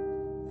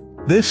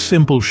 This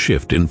simple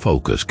shift in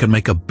focus can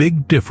make a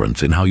big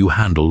difference in how you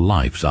handle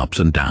life's ups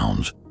and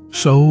downs.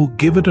 So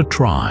give it a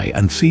try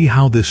and see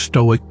how this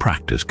Stoic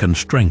practice can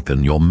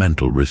strengthen your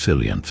mental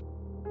resilience.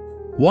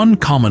 One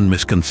common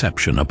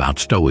misconception about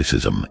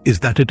Stoicism is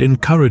that it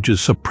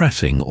encourages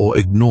suppressing or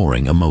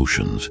ignoring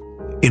emotions.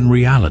 In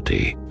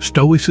reality,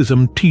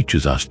 Stoicism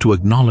teaches us to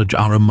acknowledge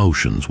our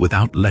emotions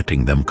without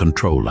letting them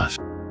control us.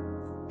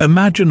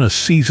 Imagine a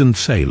seasoned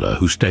sailor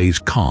who stays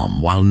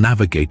calm while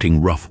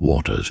navigating rough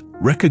waters,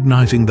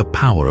 recognizing the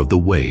power of the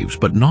waves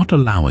but not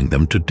allowing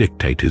them to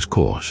dictate his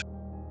course.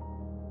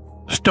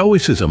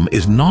 Stoicism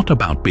is not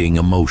about being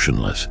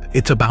emotionless,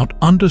 it's about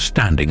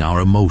understanding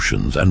our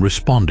emotions and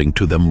responding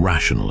to them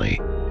rationally.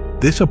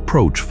 This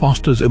approach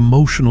fosters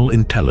emotional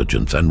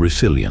intelligence and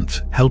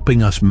resilience,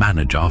 helping us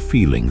manage our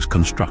feelings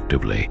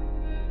constructively.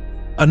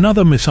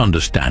 Another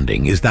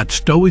misunderstanding is that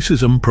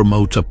Stoicism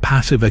promotes a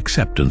passive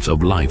acceptance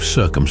of life's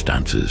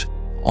circumstances.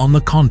 On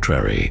the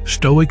contrary,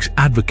 Stoics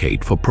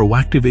advocate for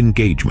proactive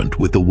engagement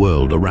with the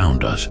world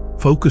around us,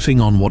 focusing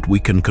on what we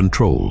can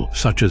control,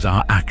 such as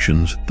our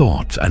actions,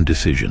 thoughts, and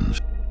decisions.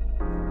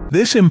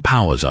 This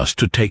empowers us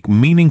to take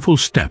meaningful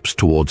steps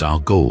towards our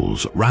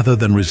goals rather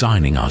than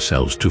resigning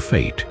ourselves to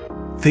fate.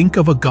 Think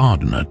of a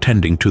gardener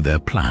tending to their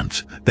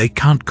plants. They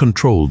can't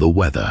control the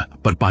weather,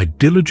 but by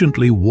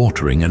diligently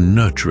watering and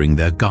nurturing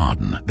their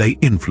garden, they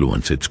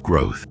influence its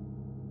growth.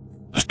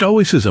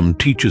 Stoicism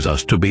teaches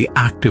us to be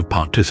active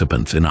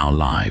participants in our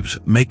lives,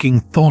 making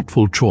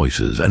thoughtful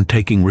choices and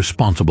taking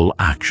responsible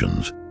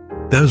actions.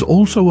 There's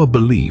also a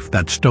belief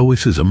that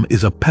Stoicism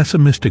is a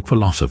pessimistic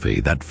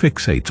philosophy that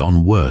fixates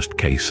on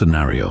worst-case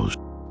scenarios.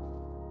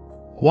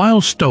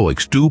 While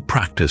Stoics do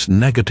practice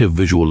negative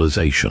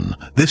visualization,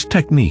 this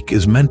technique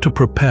is meant to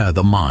prepare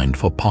the mind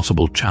for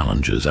possible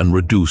challenges and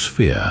reduce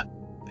fear.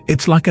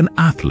 It's like an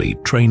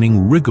athlete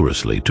training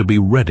rigorously to be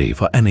ready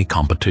for any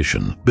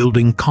competition,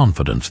 building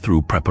confidence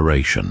through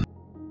preparation.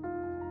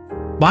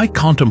 By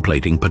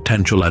contemplating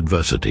potential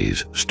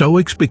adversities,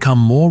 Stoics become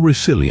more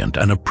resilient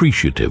and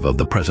appreciative of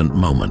the present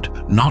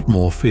moment, not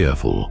more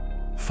fearful.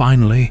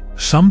 Finally,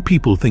 some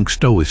people think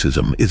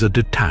Stoicism is a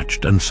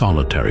detached and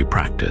solitary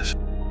practice.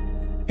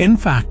 In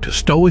fact,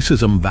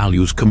 Stoicism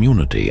values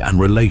community and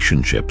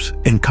relationships,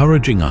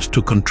 encouraging us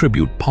to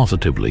contribute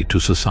positively to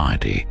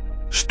society.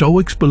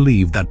 Stoics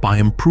believe that by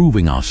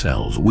improving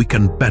ourselves, we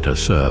can better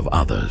serve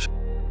others.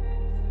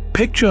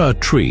 Picture a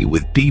tree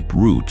with deep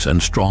roots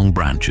and strong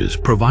branches,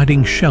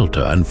 providing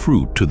shelter and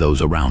fruit to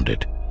those around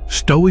it.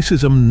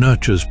 Stoicism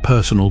nurtures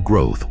personal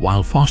growth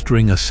while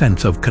fostering a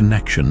sense of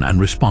connection and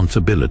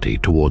responsibility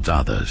towards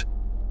others.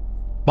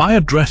 By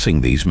addressing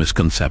these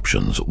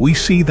misconceptions, we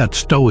see that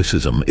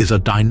Stoicism is a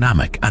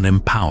dynamic and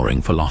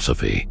empowering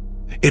philosophy.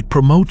 It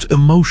promotes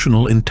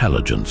emotional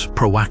intelligence,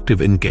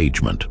 proactive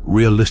engagement,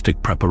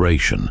 realistic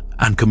preparation,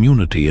 and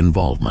community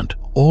involvement,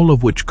 all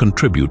of which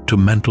contribute to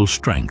mental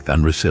strength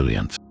and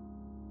resilience.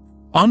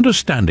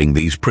 Understanding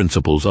these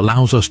principles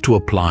allows us to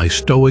apply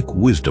Stoic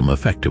wisdom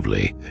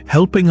effectively,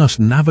 helping us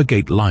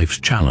navigate life's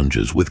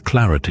challenges with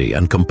clarity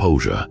and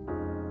composure.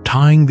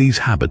 Tying these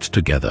habits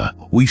together,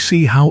 we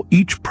see how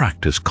each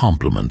practice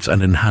complements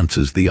and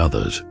enhances the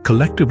others,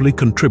 collectively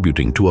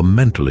contributing to a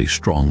mentally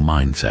strong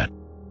mindset.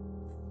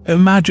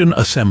 Imagine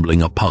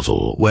assembling a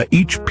puzzle where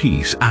each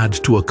piece adds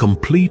to a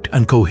complete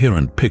and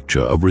coherent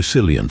picture of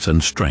resilience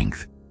and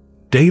strength.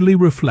 Daily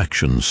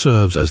reflection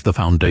serves as the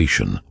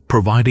foundation,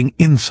 providing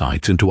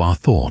insights into our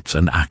thoughts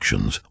and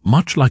actions,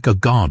 much like a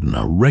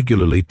gardener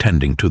regularly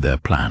tending to their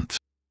plants.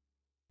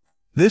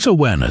 This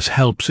awareness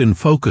helps in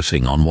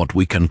focusing on what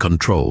we can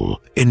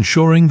control,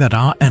 ensuring that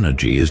our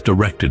energy is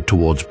directed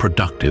towards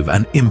productive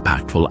and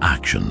impactful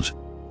actions.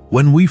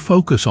 When we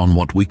focus on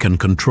what we can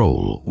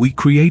control, we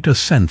create a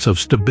sense of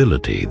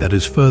stability that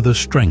is further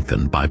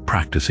strengthened by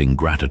practicing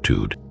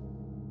gratitude.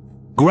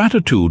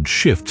 Gratitude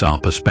shifts our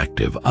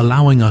perspective,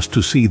 allowing us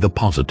to see the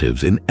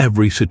positives in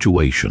every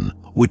situation,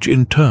 which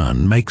in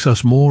turn makes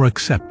us more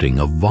accepting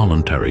of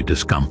voluntary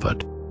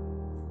discomfort.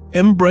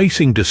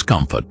 Embracing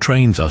discomfort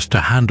trains us to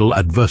handle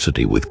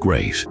adversity with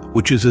grace,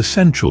 which is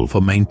essential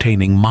for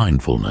maintaining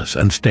mindfulness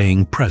and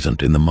staying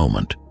present in the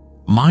moment.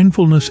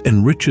 Mindfulness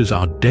enriches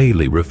our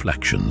daily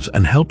reflections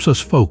and helps us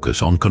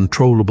focus on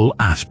controllable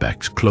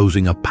aspects,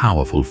 closing a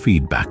powerful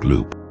feedback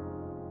loop.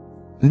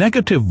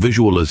 Negative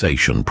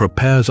visualization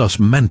prepares us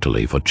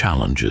mentally for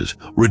challenges,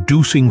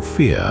 reducing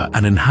fear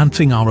and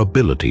enhancing our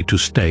ability to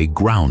stay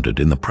grounded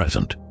in the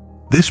present.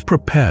 This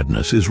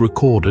preparedness is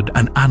recorded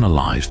and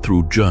analyzed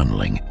through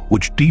journaling,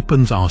 which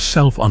deepens our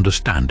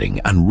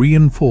self-understanding and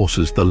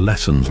reinforces the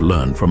lessons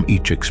learned from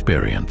each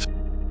experience.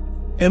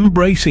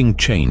 Embracing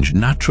change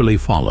naturally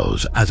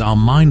follows as our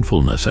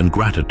mindfulness and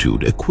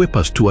gratitude equip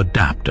us to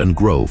adapt and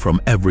grow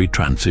from every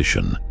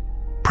transition.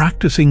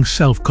 Practicing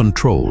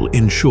self-control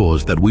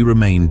ensures that we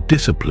remain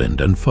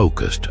disciplined and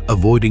focused,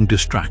 avoiding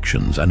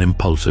distractions and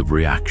impulsive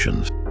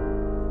reactions.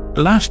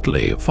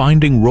 Lastly,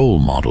 finding role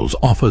models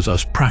offers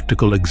us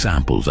practical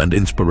examples and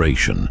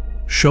inspiration,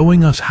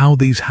 showing us how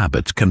these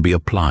habits can be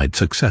applied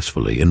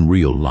successfully in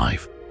real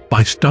life.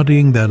 By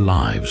studying their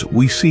lives,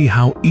 we see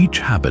how each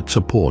habit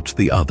supports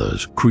the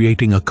others,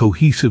 creating a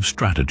cohesive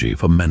strategy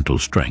for mental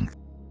strength.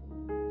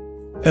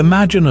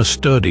 Imagine a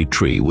sturdy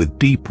tree with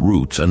deep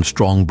roots and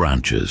strong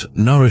branches,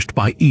 nourished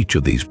by each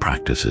of these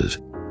practices.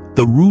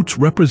 The roots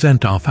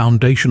represent our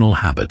foundational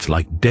habits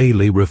like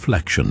daily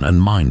reflection and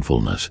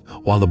mindfulness,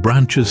 while the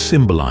branches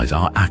symbolize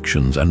our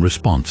actions and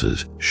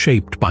responses,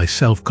 shaped by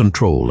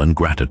self-control and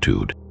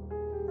gratitude.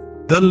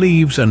 The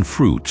leaves and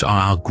fruits are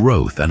our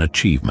growth and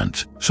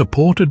achievements,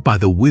 supported by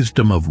the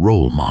wisdom of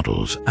role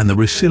models and the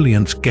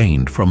resilience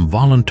gained from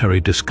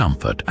voluntary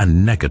discomfort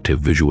and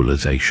negative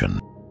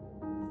visualization.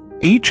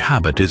 Each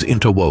habit is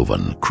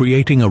interwoven,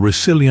 creating a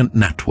resilient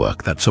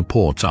network that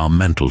supports our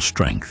mental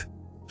strength.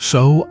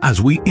 So,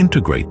 as we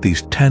integrate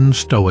these 10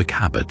 Stoic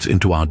habits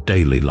into our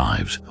daily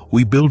lives,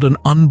 we build an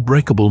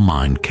unbreakable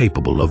mind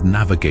capable of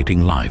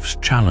navigating life's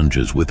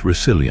challenges with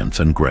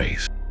resilience and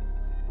grace.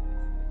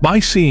 By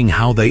seeing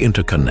how they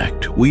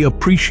interconnect, we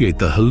appreciate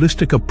the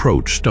holistic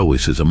approach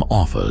Stoicism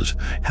offers,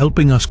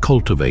 helping us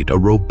cultivate a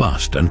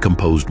robust and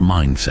composed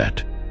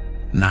mindset.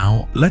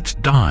 Now, let's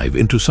dive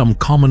into some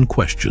common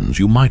questions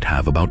you might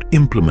have about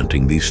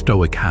implementing these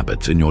Stoic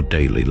habits in your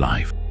daily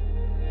life.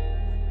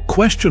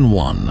 Question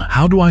 1.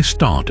 How do I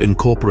start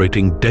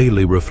incorporating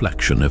daily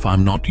reflection if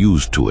I'm not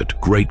used to it?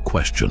 Great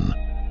question.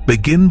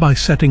 Begin by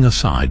setting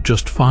aside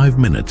just 5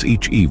 minutes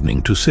each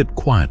evening to sit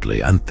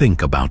quietly and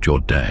think about your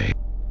day.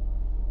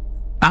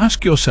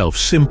 Ask yourself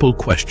simple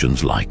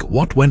questions like,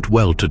 what went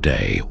well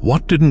today?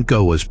 What didn't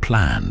go as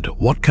planned?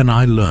 What can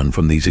I learn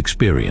from these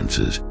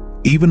experiences?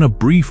 Even a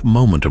brief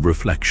moment of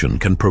reflection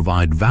can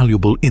provide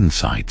valuable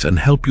insights and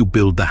help you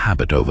build the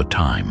habit over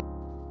time.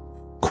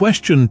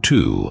 Question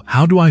 2.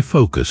 How do I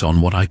focus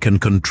on what I can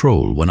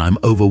control when I'm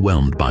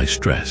overwhelmed by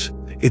stress?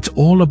 It's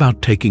all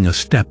about taking a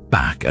step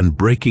back and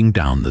breaking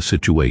down the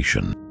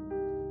situation.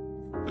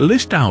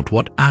 List out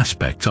what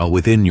aspects are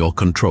within your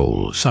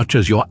control, such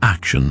as your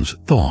actions,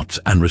 thoughts,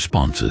 and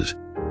responses.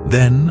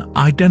 Then,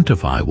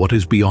 identify what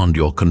is beyond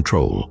your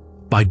control.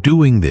 By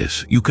doing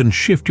this, you can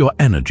shift your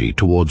energy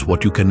towards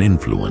what you can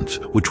influence,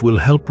 which will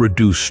help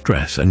reduce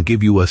stress and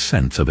give you a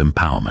sense of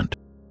empowerment.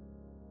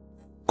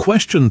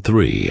 Question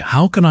 3.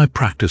 How can I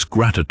practice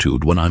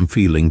gratitude when I'm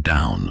feeling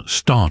down?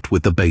 Start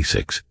with the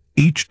basics.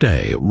 Each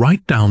day,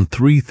 write down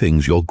 3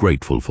 things you're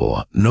grateful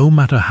for, no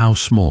matter how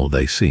small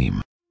they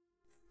seem.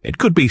 It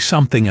could be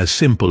something as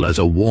simple as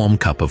a warm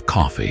cup of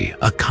coffee,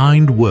 a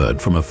kind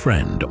word from a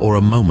friend, or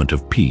a moment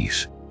of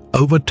peace.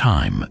 Over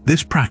time,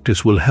 this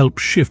practice will help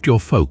shift your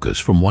focus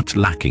from what's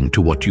lacking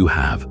to what you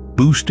have,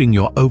 boosting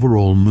your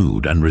overall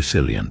mood and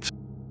resilience.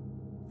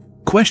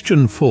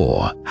 Question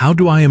 4. How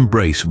do I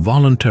embrace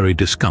voluntary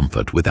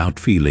discomfort without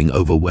feeling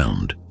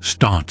overwhelmed?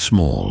 Start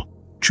small.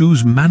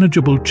 Choose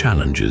manageable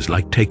challenges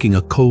like taking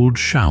a cold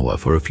shower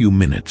for a few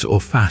minutes or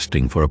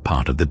fasting for a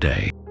part of the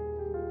day.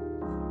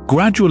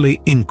 Gradually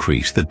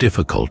increase the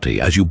difficulty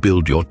as you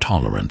build your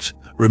tolerance.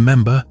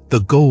 Remember,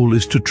 the goal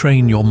is to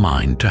train your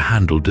mind to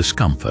handle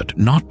discomfort,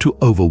 not to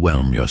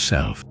overwhelm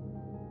yourself.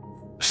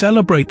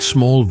 Celebrate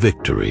small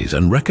victories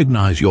and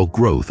recognize your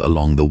growth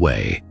along the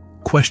way.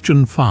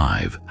 Question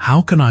 5.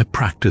 How can I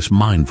practice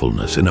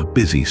mindfulness in a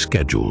busy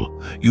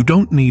schedule? You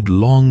don't need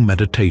long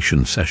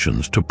meditation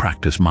sessions to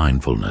practice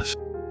mindfulness.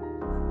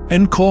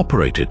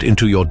 Incorporate it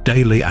into your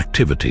daily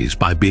activities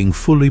by being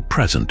fully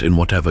present in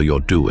whatever you're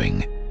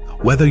doing.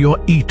 Whether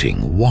you're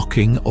eating,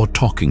 walking, or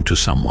talking to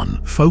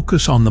someone,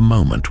 focus on the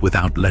moment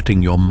without letting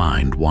your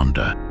mind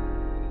wander.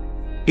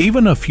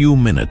 Even a few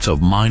minutes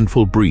of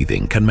mindful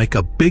breathing can make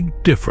a big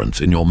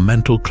difference in your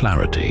mental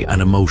clarity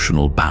and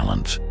emotional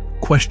balance.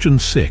 Question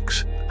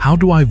 6. How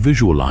do I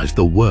visualize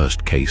the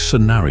worst-case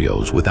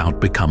scenarios without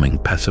becoming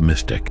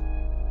pessimistic?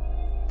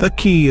 The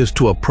key is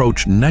to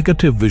approach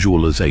negative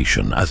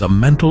visualization as a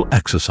mental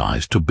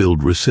exercise to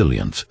build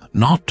resilience,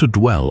 not to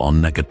dwell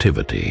on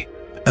negativity.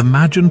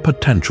 Imagine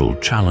potential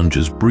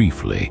challenges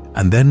briefly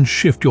and then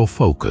shift your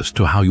focus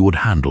to how you would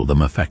handle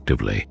them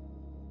effectively.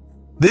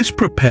 This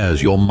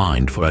prepares your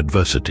mind for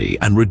adversity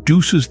and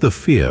reduces the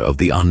fear of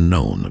the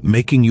unknown,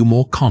 making you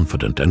more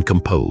confident and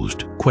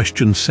composed.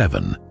 Question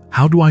 7.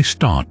 How do I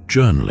start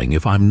journaling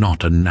if I'm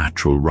not a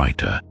natural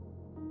writer?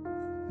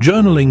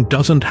 Journaling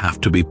doesn't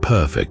have to be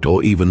perfect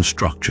or even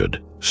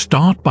structured.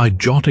 Start by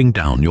jotting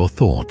down your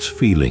thoughts,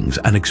 feelings,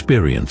 and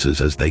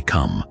experiences as they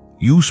come.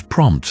 Use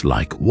prompts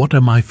like, what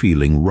am I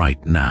feeling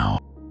right now?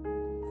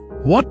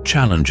 What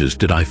challenges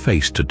did I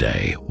face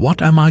today?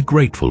 What am I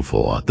grateful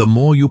for? The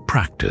more you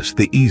practice,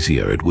 the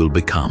easier it will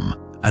become,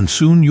 and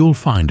soon you'll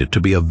find it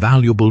to be a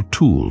valuable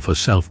tool for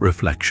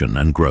self-reflection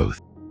and growth.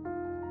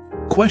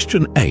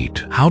 Question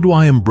 8. How do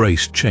I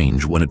embrace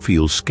change when it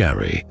feels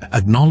scary?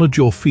 Acknowledge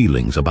your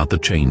feelings about the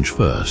change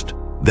first.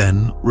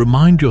 Then,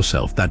 remind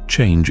yourself that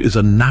change is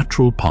a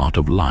natural part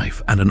of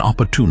life and an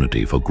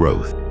opportunity for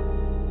growth.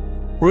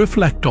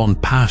 Reflect on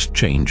past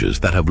changes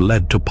that have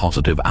led to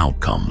positive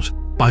outcomes.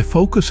 By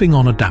focusing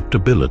on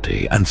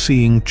adaptability and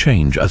seeing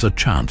change as a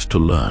chance to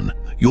learn,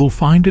 you'll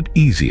find it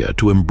easier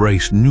to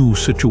embrace new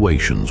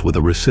situations with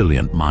a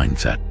resilient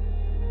mindset.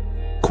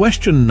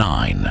 Question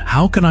 9.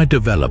 How can I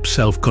develop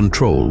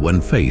self-control when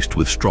faced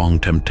with strong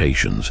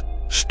temptations?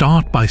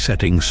 Start by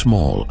setting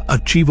small,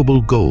 achievable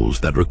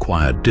goals that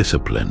require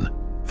discipline.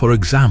 For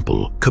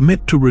example,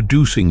 commit to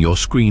reducing your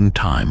screen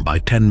time by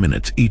 10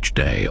 minutes each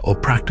day or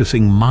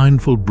practicing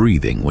mindful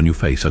breathing when you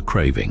face a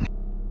craving.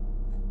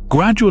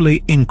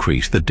 Gradually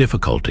increase the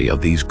difficulty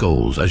of these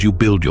goals as you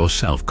build your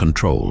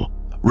self-control.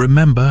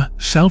 Remember,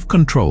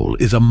 self-control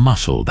is a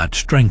muscle that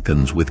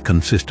strengthens with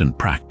consistent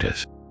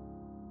practice.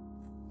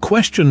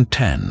 Question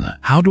 10.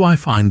 How do I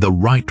find the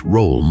right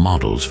role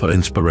models for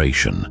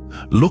inspiration?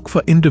 Look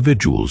for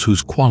individuals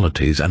whose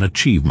qualities and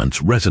achievements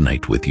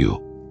resonate with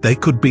you. They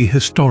could be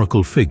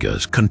historical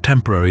figures,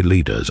 contemporary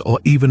leaders, or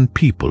even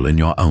people in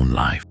your own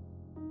life.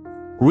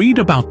 Read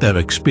about their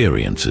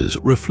experiences,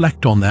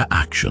 reflect on their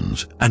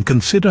actions, and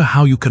consider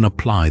how you can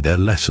apply their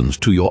lessons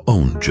to your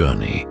own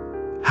journey.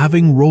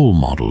 Having role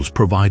models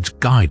provides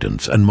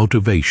guidance and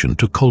motivation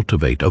to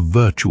cultivate a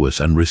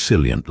virtuous and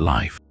resilient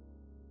life.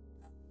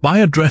 By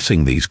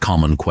addressing these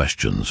common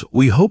questions,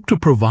 we hope to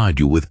provide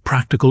you with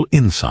practical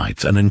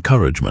insights and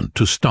encouragement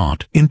to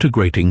start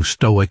integrating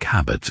Stoic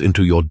habits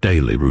into your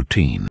daily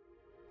routine.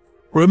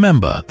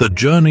 Remember, the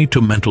journey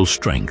to mental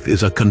strength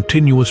is a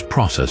continuous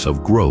process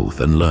of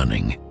growth and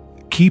learning.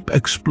 Keep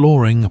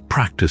exploring,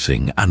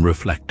 practicing, and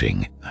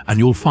reflecting, and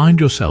you'll find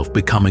yourself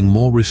becoming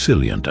more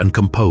resilient and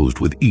composed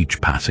with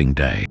each passing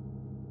day.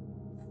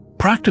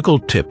 Practical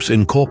tips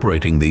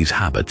incorporating these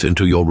habits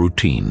into your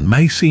routine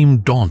may seem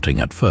daunting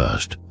at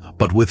first,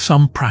 but with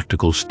some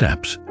practical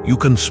steps, you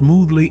can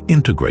smoothly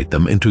integrate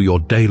them into your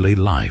daily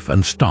life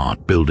and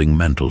start building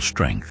mental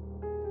strength.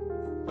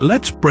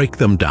 Let's break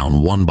them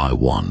down one by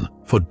one.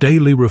 For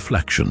daily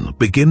reflection,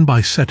 begin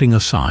by setting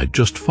aside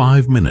just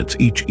 5 minutes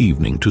each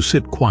evening to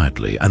sit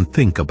quietly and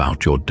think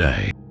about your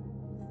day.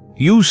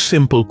 Use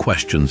simple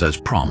questions as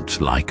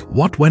prompts like,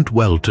 what went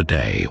well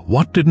today?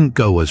 What didn't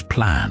go as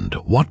planned?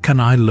 What can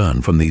I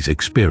learn from these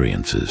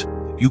experiences?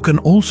 You can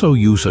also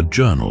use a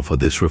journal for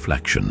this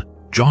reflection,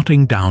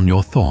 jotting down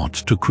your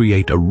thoughts to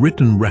create a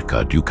written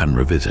record you can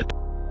revisit.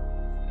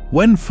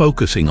 When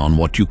focusing on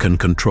what you can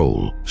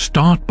control,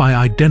 start by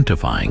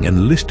identifying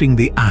and listing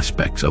the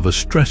aspects of a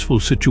stressful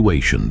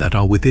situation that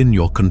are within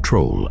your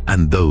control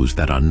and those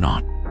that are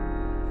not.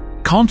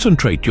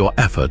 Concentrate your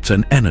efforts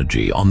and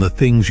energy on the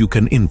things you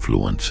can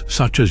influence,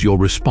 such as your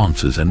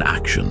responses and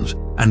actions,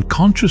 and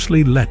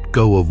consciously let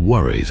go of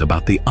worries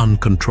about the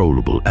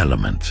uncontrollable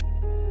elements.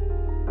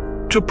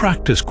 To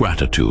practice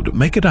gratitude,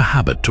 make it a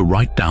habit to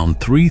write down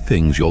 3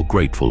 things you're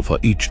grateful for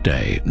each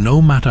day,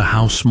 no matter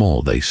how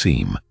small they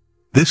seem.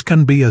 This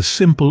can be as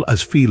simple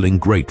as feeling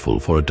grateful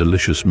for a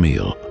delicious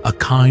meal, a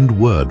kind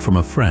word from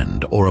a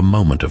friend, or a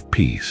moment of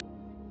peace.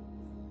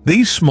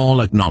 These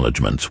small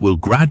acknowledgements will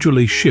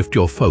gradually shift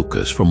your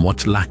focus from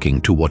what's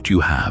lacking to what you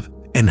have,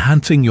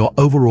 enhancing your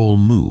overall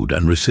mood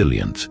and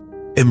resilience.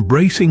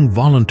 Embracing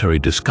voluntary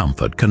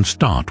discomfort can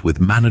start with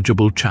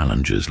manageable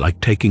challenges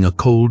like taking a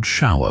cold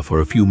shower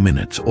for a few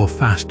minutes or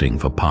fasting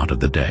for part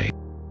of the day.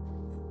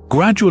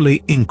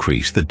 Gradually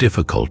increase the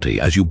difficulty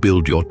as you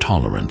build your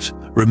tolerance.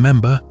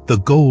 Remember, the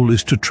goal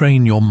is to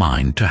train your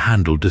mind to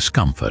handle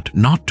discomfort,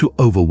 not to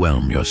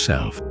overwhelm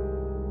yourself.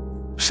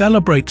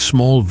 Celebrate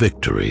small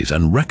victories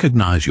and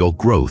recognize your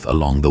growth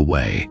along the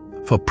way.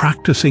 For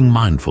practicing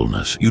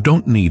mindfulness, you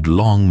don't need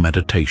long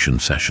meditation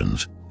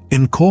sessions.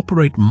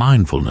 Incorporate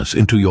mindfulness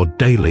into your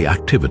daily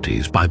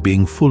activities by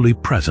being fully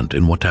present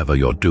in whatever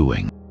you're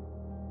doing.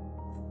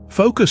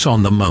 Focus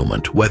on the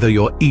moment, whether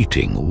you're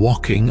eating,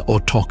 walking, or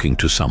talking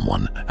to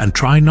someone, and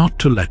try not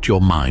to let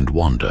your mind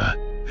wander.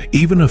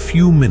 Even a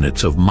few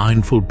minutes of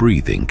mindful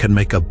breathing can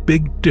make a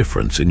big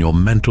difference in your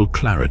mental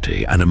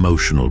clarity and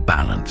emotional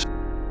balance.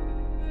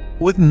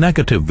 With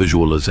negative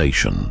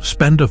visualization,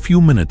 spend a few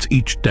minutes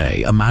each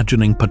day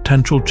imagining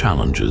potential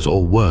challenges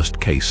or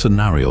worst-case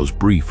scenarios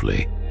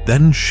briefly,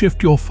 then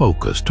shift your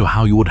focus to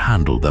how you would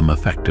handle them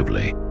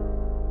effectively.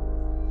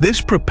 This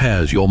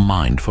prepares your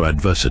mind for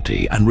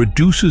adversity and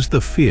reduces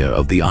the fear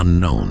of the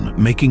unknown,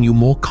 making you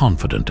more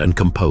confident and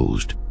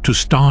composed. To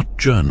start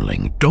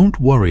journaling, don't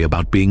worry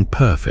about being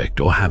perfect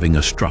or having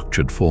a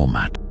structured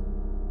format.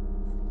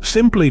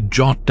 Simply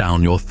jot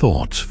down your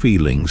thoughts,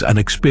 feelings, and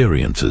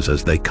experiences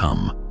as they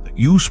come.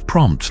 Use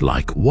prompts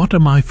like, what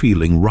am I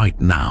feeling right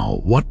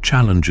now? What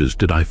challenges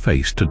did I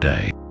face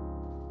today?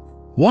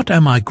 What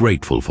am I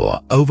grateful for?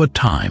 Over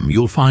time,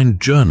 you'll find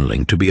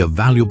journaling to be a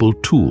valuable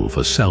tool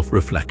for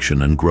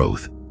self-reflection and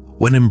growth.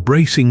 When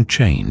embracing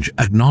change,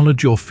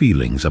 acknowledge your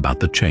feelings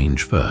about the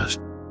change first.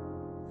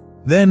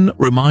 Then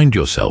remind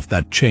yourself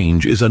that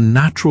change is a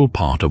natural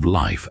part of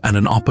life and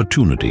an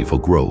opportunity for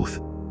growth.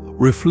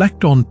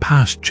 Reflect on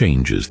past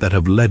changes that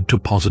have led to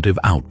positive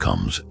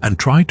outcomes and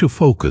try to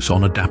focus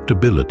on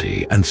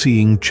adaptability and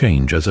seeing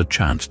change as a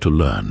chance to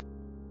learn.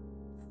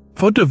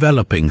 For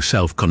developing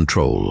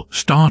self-control,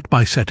 start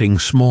by setting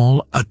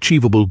small,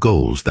 achievable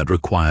goals that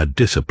require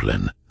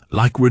discipline,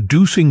 like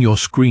reducing your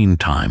screen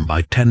time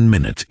by 10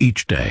 minutes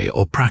each day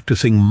or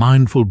practicing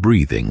mindful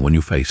breathing when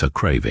you face a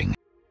craving.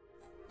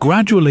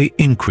 Gradually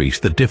increase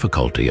the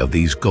difficulty of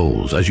these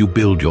goals as you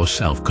build your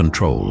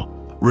self-control.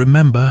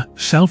 Remember,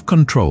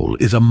 self-control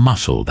is a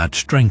muscle that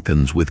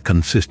strengthens with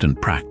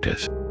consistent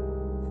practice.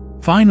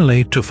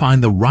 Finally, to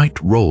find the right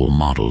role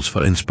models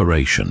for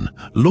inspiration,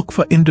 look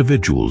for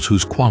individuals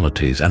whose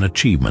qualities and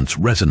achievements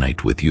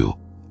resonate with you.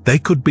 They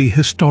could be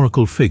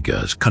historical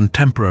figures,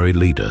 contemporary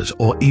leaders,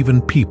 or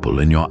even people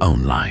in your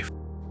own life.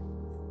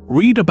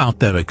 Read about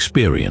their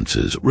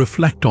experiences,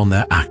 reflect on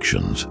their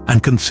actions,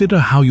 and consider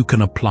how you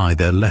can apply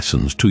their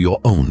lessons to your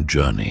own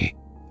journey.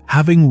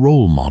 Having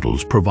role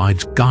models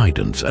provides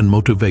guidance and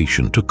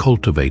motivation to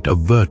cultivate a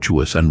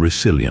virtuous and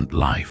resilient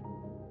life.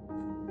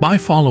 By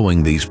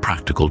following these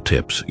practical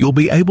tips, you'll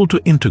be able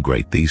to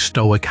integrate these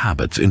Stoic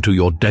habits into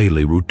your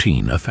daily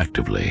routine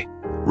effectively.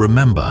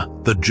 Remember,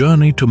 the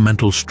journey to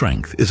mental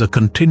strength is a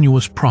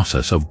continuous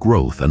process of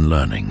growth and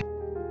learning.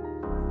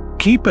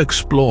 Keep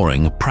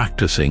exploring,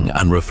 practicing,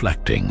 and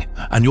reflecting,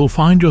 and you'll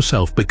find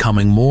yourself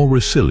becoming more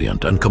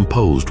resilient and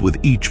composed with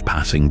each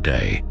passing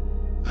day.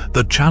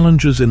 The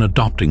challenges in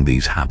adopting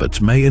these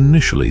habits may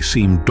initially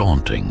seem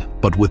daunting,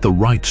 but with the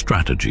right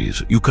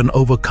strategies, you can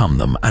overcome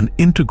them and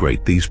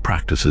integrate these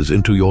practices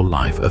into your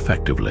life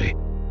effectively.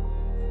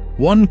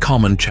 One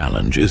common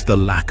challenge is the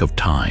lack of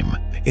time.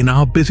 In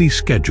our busy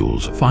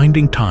schedules,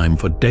 finding time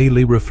for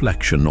daily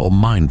reflection or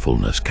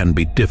mindfulness can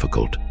be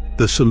difficult.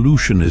 The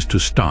solution is to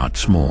start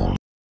small.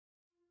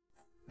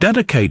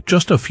 Dedicate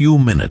just a few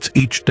minutes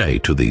each day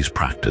to these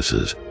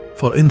practices.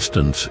 For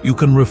instance, you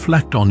can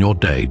reflect on your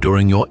day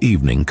during your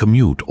evening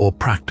commute or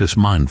practice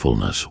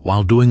mindfulness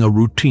while doing a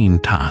routine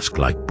task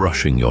like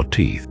brushing your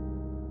teeth.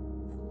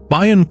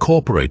 By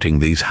incorporating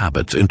these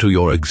habits into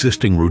your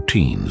existing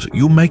routines,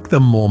 you make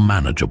them more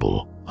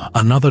manageable.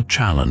 Another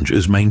challenge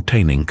is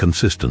maintaining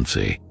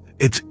consistency.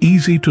 It's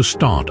easy to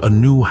start a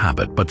new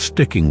habit, but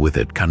sticking with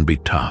it can be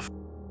tough.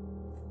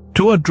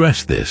 To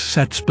address this,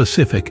 set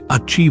specific,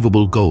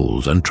 achievable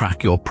goals and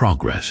track your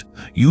progress.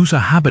 Use a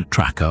habit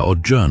tracker or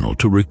journal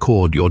to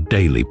record your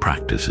daily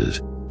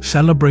practices.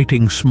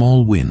 Celebrating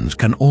small wins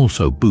can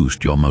also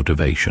boost your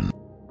motivation.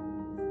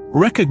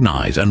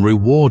 Recognize and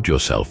reward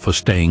yourself for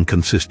staying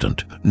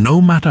consistent,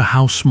 no matter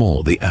how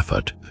small the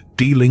effort.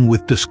 Dealing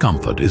with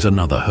discomfort is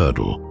another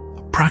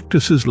hurdle.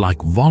 Practices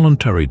like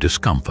voluntary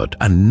discomfort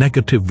and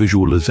negative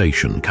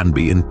visualization can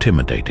be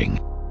intimidating.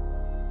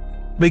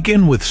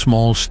 Begin with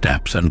small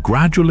steps and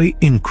gradually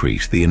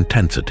increase the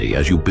intensity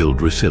as you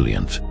build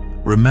resilience.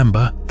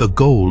 Remember, the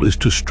goal is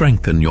to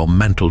strengthen your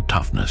mental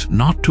toughness,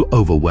 not to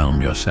overwhelm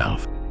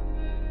yourself.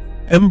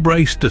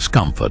 Embrace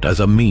discomfort as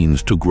a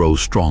means to grow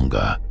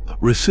stronger.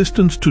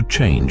 Resistance to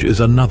change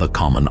is another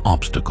common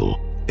obstacle.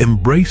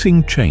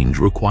 Embracing change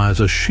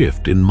requires a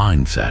shift in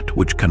mindset,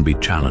 which can be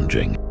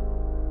challenging.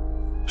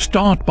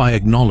 Start by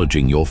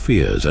acknowledging your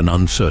fears and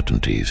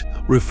uncertainties.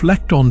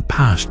 Reflect on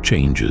past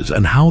changes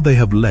and how they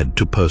have led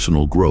to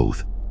personal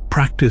growth.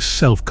 Practice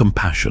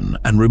self-compassion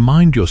and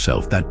remind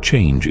yourself that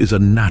change is a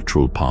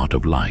natural part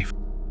of life.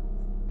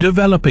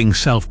 Developing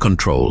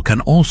self-control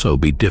can also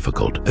be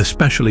difficult,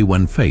 especially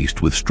when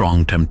faced with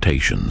strong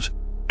temptations.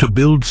 To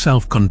build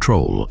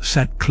self-control,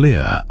 set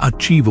clear,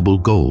 achievable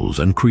goals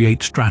and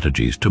create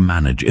strategies to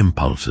manage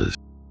impulses.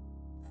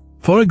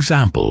 For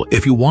example,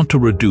 if you want to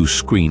reduce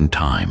screen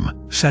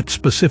time, set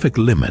specific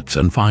limits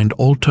and find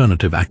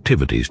alternative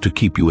activities to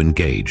keep you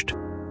engaged.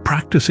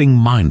 Practicing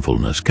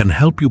mindfulness can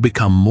help you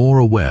become more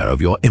aware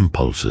of your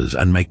impulses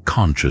and make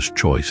conscious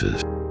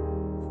choices.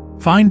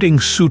 Finding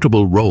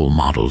suitable role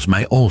models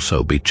may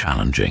also be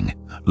challenging.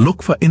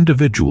 Look for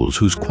individuals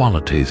whose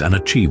qualities and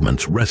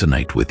achievements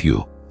resonate with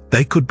you.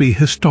 They could be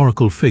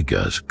historical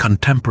figures,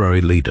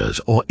 contemporary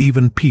leaders, or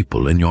even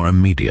people in your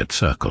immediate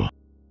circle.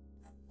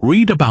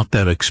 Read about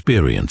their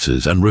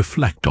experiences and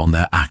reflect on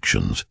their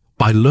actions.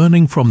 By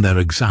learning from their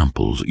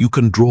examples, you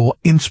can draw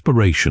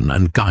inspiration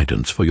and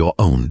guidance for your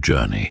own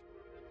journey.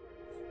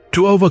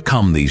 To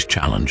overcome these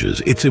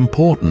challenges, it's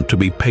important to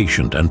be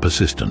patient and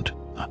persistent.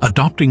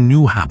 Adopting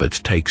new habits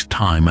takes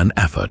time and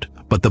effort,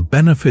 but the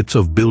benefits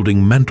of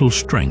building mental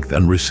strength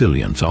and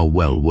resilience are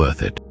well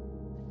worth it.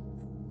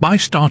 By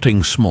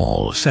starting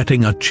small,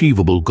 setting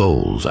achievable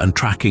goals, and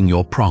tracking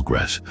your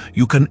progress,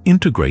 you can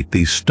integrate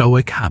these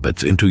Stoic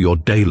habits into your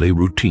daily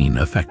routine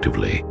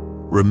effectively.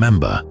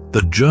 Remember,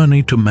 the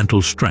journey to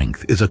mental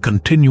strength is a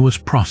continuous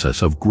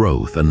process of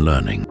growth and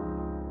learning.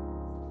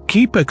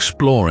 Keep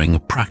exploring,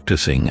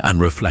 practicing, and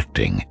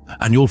reflecting,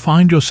 and you'll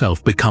find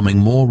yourself becoming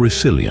more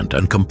resilient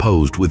and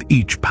composed with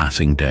each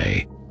passing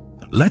day.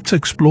 Let's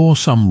explore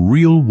some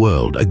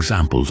real-world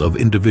examples of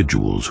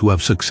individuals who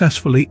have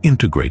successfully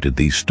integrated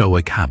these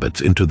Stoic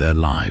habits into their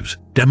lives,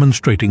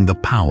 demonstrating the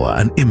power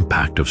and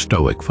impact of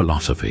Stoic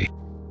philosophy.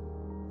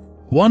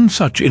 One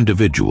such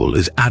individual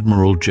is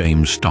Admiral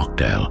James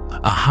Stockdale,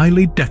 a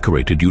highly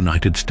decorated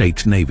United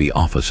States Navy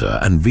officer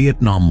and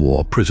Vietnam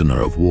War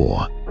prisoner of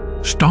war.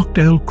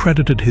 Stockdale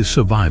credited his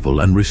survival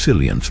and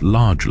resilience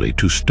largely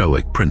to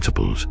Stoic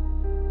principles.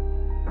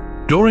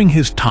 During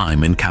his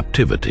time in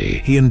captivity,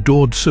 he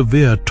endured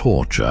severe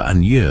torture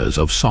and years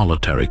of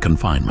solitary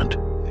confinement.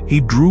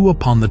 He drew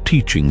upon the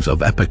teachings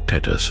of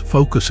Epictetus,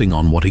 focusing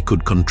on what he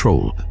could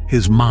control,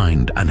 his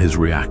mind and his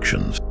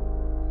reactions.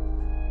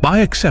 By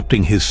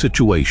accepting his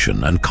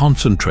situation and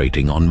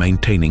concentrating on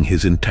maintaining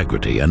his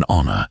integrity and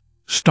honor,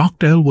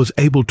 Stockdale was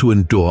able to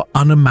endure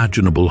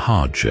unimaginable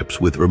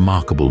hardships with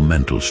remarkable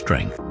mental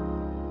strength.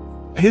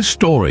 His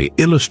story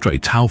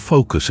illustrates how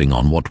focusing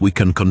on what we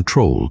can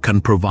control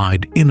can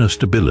provide inner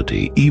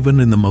stability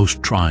even in the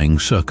most trying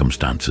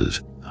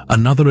circumstances.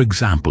 Another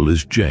example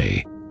is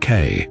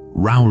J.K.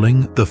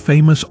 Rowling, the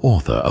famous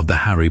author of the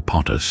Harry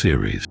Potter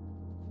series.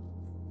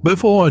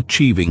 Before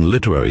achieving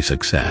literary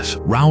success,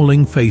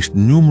 Rowling faced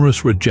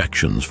numerous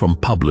rejections from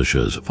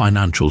publishers,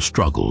 financial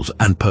struggles,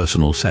 and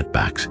personal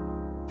setbacks.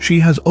 She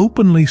has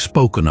openly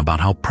spoken about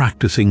how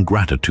practicing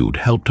gratitude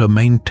helped her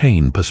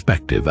maintain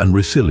perspective and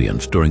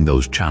resilience during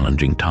those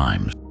challenging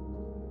times.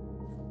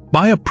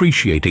 By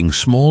appreciating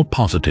small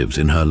positives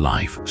in her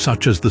life,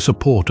 such as the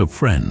support of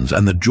friends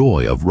and the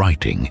joy of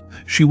writing,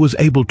 she was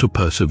able to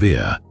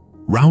persevere.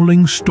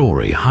 Rowling's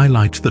story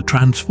highlights the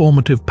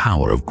transformative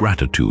power of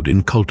gratitude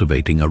in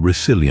cultivating a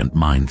resilient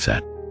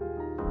mindset.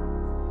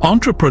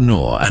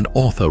 Entrepreneur and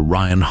author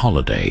Ryan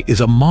Holiday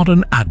is a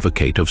modern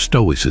advocate of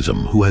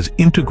Stoicism who has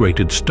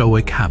integrated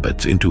Stoic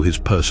habits into his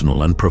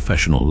personal and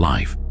professional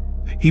life.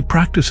 He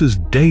practices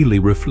daily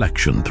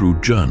reflection through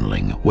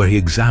journaling, where he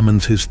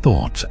examines his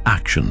thoughts,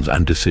 actions,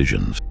 and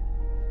decisions.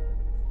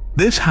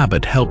 This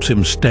habit helps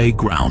him stay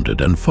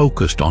grounded and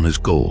focused on his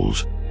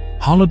goals.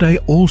 Holiday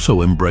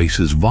also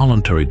embraces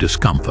voluntary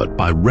discomfort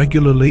by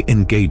regularly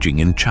engaging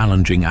in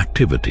challenging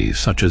activities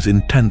such as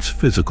intense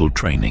physical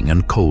training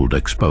and cold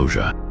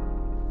exposure.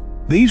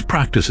 These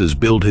practices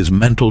build his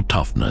mental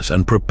toughness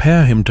and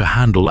prepare him to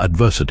handle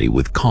adversity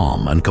with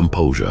calm and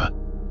composure.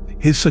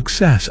 His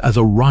success as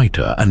a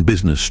writer and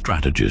business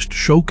strategist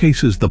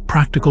showcases the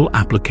practical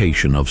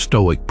application of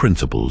Stoic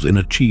principles in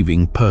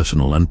achieving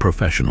personal and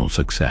professional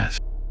success.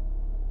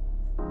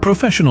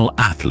 Professional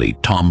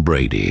athlete Tom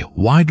Brady,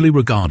 widely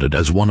regarded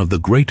as one of the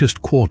greatest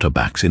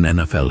quarterbacks in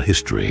NFL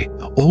history,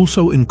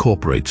 also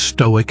incorporates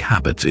Stoic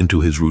habits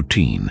into his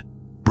routine.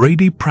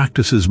 Brady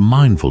practices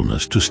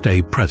mindfulness to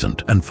stay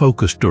present and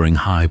focused during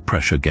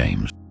high-pressure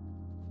games.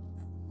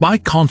 By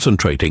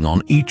concentrating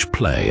on each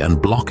play and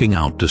blocking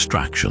out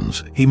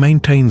distractions, he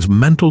maintains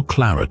mental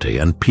clarity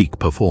and peak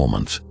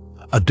performance.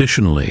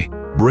 Additionally,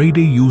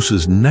 Brady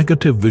uses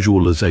negative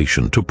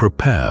visualization to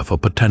prepare for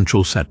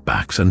potential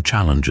setbacks and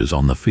challenges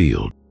on the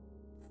field.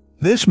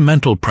 This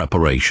mental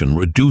preparation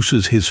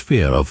reduces his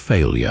fear of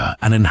failure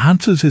and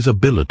enhances his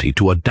ability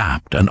to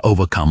adapt and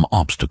overcome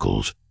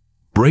obstacles.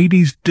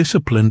 Brady's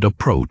disciplined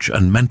approach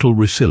and mental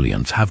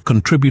resilience have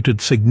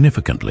contributed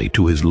significantly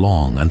to his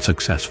long and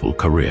successful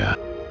career.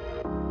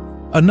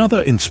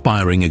 Another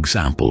inspiring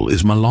example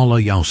is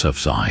Malala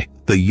Yousafzai,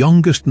 the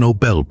youngest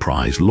Nobel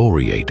Prize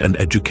laureate and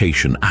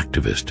education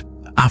activist.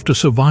 After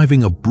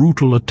surviving a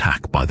brutal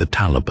attack by the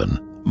Taliban,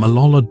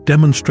 Malala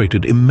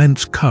demonstrated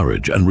immense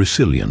courage and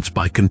resilience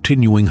by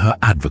continuing her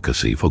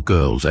advocacy for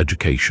girls'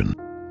 education.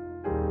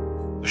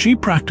 She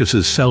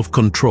practices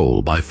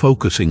self-control by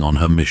focusing on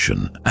her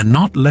mission and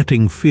not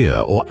letting fear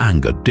or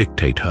anger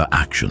dictate her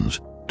actions.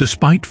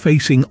 Despite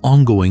facing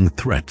ongoing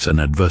threats and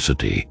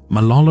adversity,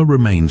 Malala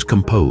remains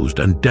composed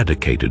and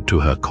dedicated to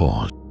her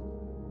cause.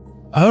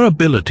 Her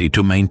ability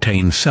to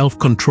maintain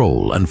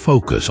self-control and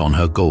focus on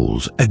her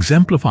goals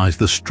exemplifies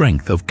the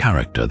strength of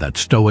character that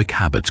Stoic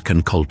habits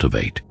can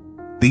cultivate.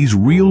 These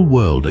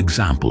real-world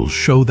examples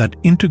show that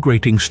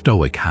integrating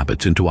Stoic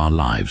habits into our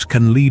lives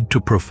can lead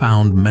to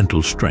profound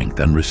mental strength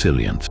and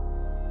resilience.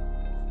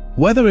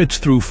 Whether it's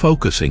through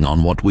focusing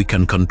on what we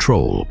can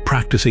control,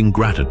 practicing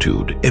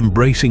gratitude,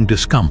 embracing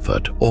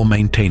discomfort, or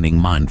maintaining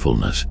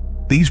mindfulness,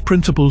 these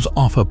principles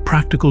offer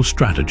practical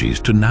strategies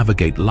to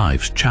navigate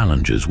life's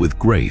challenges with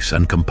grace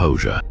and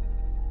composure.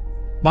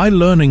 By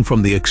learning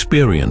from the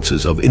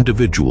experiences of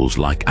individuals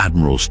like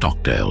Admiral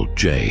Stockdale,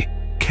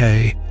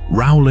 J.K.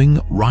 Rowling,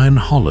 Ryan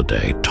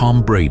Holiday,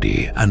 Tom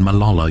Brady, and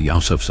Malala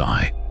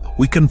Yousafzai,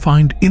 we can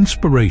find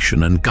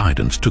inspiration and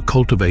guidance to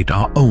cultivate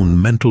our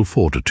own mental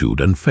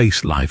fortitude and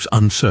face life's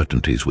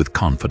uncertainties with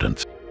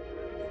confidence.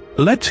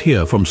 Let's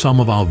hear from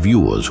some of our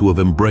viewers who have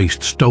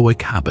embraced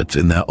Stoic habits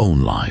in their own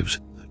lives.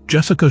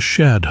 Jessica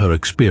shared her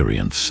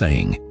experience,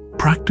 saying,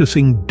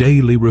 "Practicing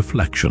daily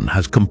reflection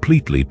has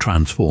completely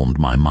transformed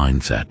my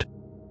mindset.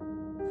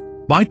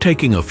 By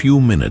taking a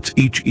few minutes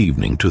each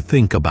evening to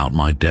think about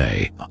my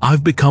day,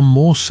 I've become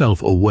more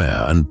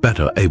self-aware and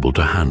better able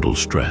to handle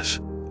stress.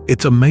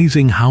 It's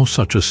amazing how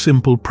such a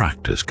simple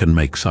practice can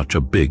make such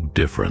a big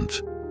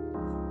difference."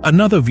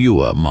 Another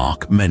viewer,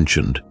 Mark,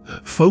 mentioned,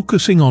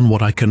 "Focusing on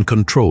what I can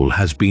control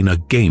has been a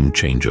game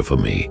changer for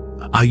me.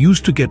 I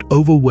used to get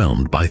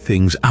overwhelmed by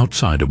things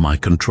outside of my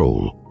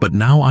control, but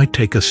now I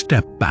take a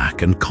step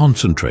back and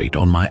concentrate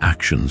on my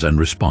actions and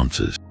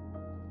responses.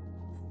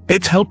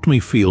 It's helped me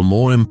feel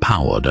more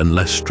empowered and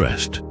less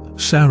stressed."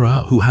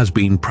 Sarah, who has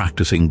been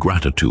practicing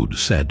gratitude,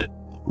 said,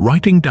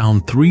 "Writing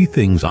down 3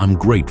 things I'm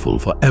grateful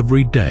for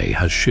every day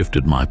has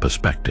shifted my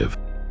perspective.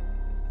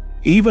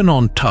 Even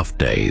on tough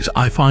days,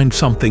 I find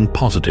something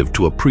positive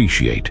to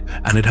appreciate,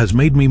 and it has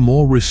made me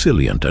more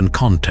resilient and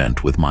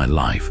content with my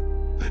life."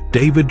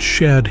 David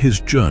shared his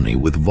journey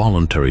with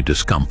voluntary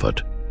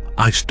discomfort.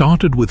 "I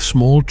started with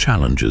small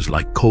challenges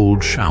like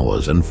cold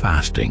showers and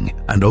fasting,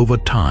 and over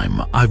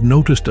time, I've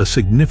noticed a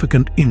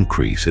significant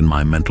increase in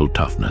my mental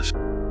toughness.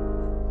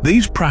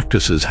 These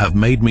practices have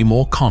made me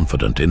more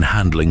confident in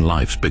handling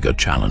life's bigger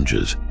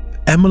challenges."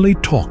 Emily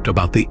talked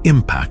about the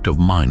impact of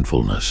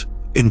mindfulness.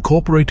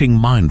 "Incorporating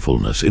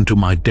mindfulness into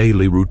my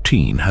daily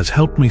routine has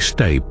helped me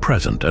stay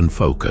present and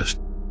focused.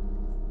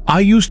 I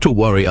used to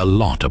worry a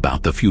lot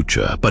about the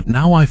future, but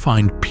now I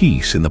find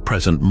peace in the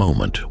present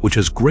moment, which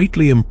has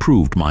greatly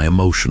improved my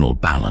emotional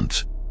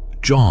balance.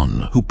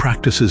 John, who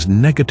practices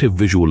negative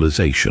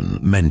visualization,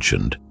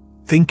 mentioned,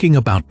 "Thinking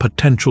about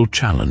potential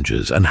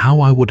challenges and how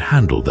I would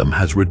handle them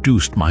has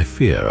reduced my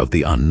fear of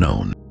the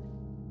unknown.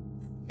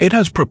 It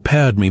has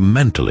prepared me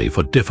mentally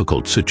for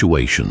difficult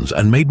situations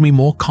and made me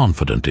more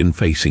confident in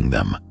facing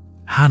them."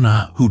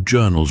 Hannah, who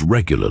journals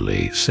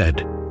regularly,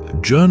 said,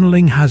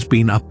 "Journaling has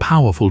been a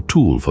powerful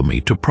tool for me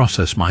to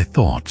process my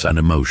thoughts and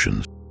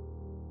emotions.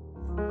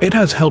 It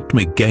has helped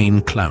me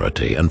gain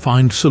clarity and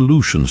find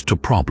solutions to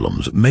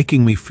problems,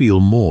 making me feel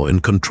more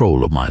in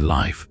control of my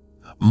life."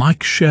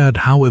 Mike shared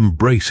how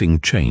embracing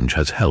change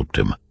has helped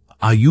him.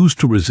 "I used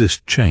to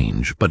resist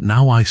change, but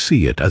now I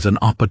see it as an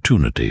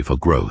opportunity for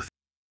growth.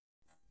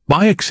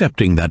 By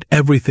accepting that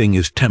everything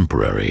is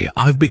temporary,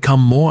 I've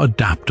become more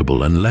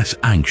adaptable and less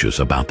anxious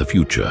about the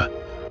future."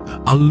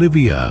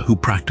 Olivia, who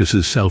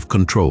practices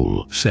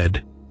self-control,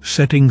 said,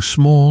 "Setting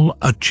small,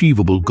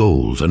 achievable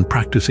goals and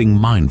practicing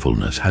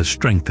mindfulness has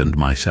strengthened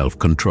my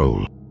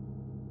self-control.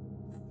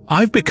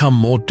 I've become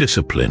more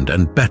disciplined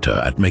and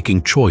better at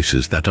making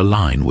choices that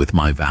align with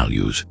my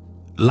values."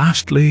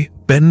 Lastly,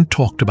 Ben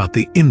talked about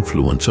the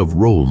influence of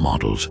role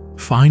models.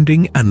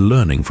 Finding and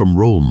learning from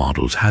role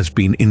models has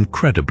been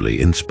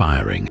incredibly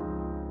inspiring.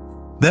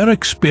 Their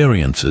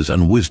experiences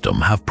and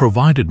wisdom have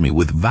provided me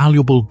with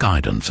valuable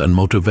guidance and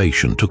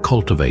motivation to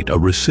cultivate a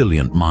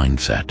resilient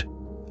mindset.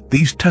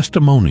 These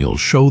testimonials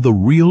show the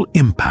real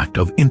impact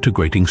of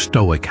integrating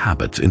Stoic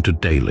habits into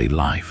daily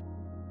life.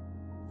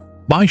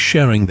 By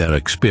sharing their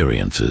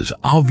experiences,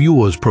 our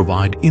viewers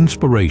provide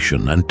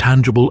inspiration and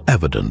tangible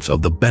evidence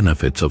of the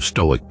benefits of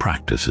Stoic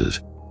practices,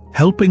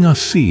 helping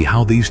us see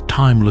how these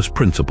timeless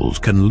principles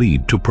can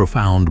lead to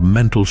profound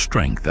mental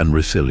strength and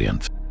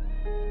resilience.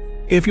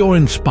 If you're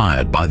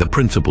inspired by the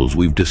principles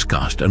we've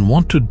discussed and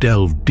want to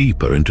delve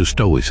deeper into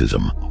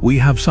Stoicism, we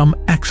have some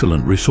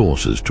excellent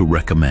resources to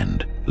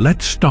recommend.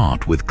 Let's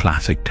start with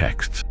classic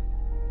texts.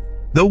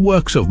 The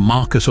works of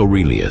Marcus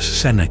Aurelius,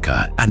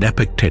 Seneca, and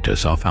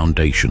Epictetus are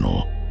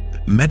foundational.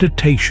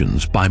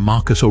 Meditations by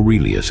Marcus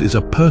Aurelius is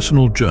a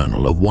personal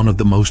journal of one of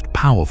the most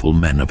powerful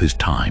men of his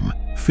time,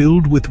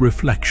 filled with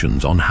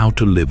reflections on how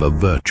to live a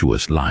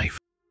virtuous life.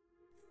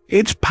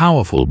 It's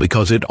powerful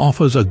because it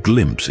offers a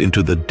glimpse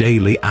into the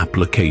daily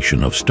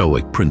application of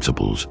Stoic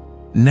principles.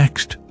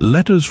 Next,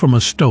 Letters from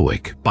a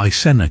Stoic by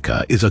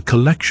Seneca is a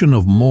collection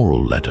of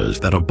moral letters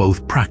that are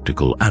both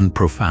practical and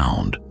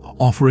profound,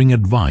 offering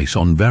advice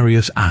on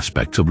various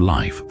aspects of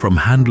life, from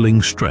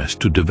handling stress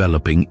to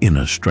developing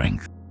inner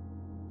strength.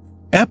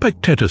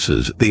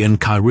 Epictetus's The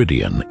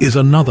Enchiridion is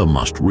another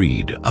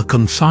must-read, a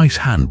concise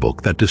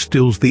handbook that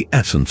distills the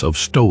essence of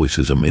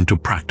Stoicism into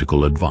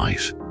practical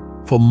advice.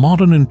 For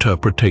modern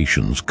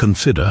interpretations,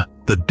 consider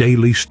The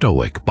Daily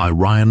Stoic by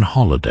Ryan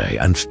Holiday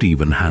and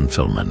Stephen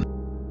Hanselman.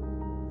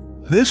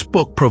 This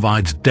book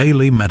provides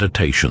daily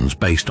meditations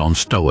based on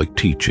Stoic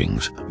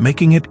teachings,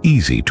 making it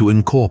easy to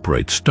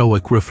incorporate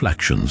Stoic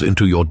reflections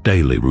into your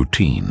daily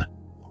routine.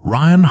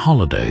 Ryan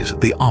Holiday's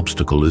The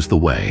Obstacle is the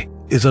Way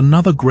is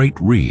another great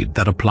read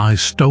that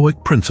applies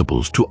Stoic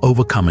principles to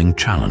overcoming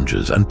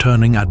challenges and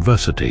turning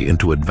adversity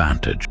into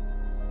advantage.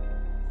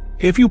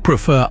 If you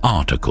prefer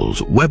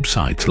articles,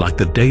 websites like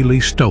The Daily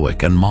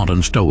Stoic and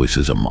Modern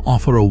Stoicism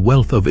offer a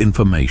wealth of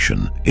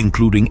information,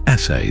 including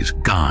essays,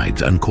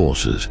 guides, and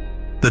courses.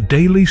 The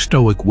Daily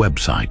Stoic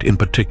website, in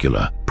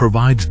particular,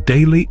 provides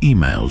daily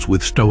emails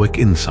with Stoic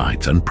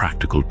insights and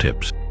practical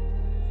tips.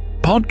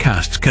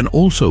 Podcasts can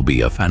also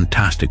be a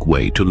fantastic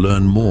way to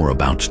learn more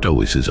about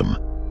Stoicism.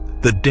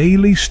 The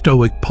Daily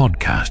Stoic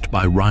podcast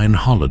by Ryan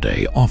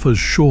Holiday offers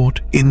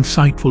short,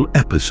 insightful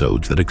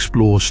episodes that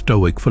explore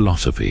Stoic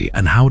philosophy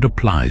and how it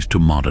applies to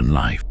modern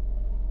life.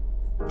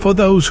 For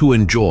those who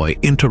enjoy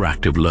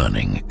interactive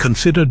learning,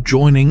 consider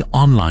joining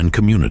online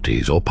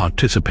communities or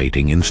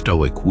participating in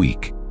Stoic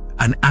Week,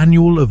 an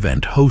annual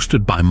event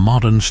hosted by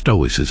Modern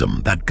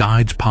Stoicism that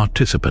guides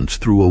participants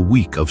through a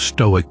week of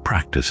Stoic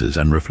practices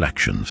and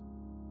reflections.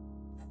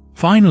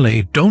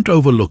 Finally, don't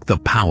overlook the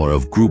power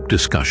of group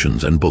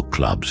discussions and book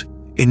clubs.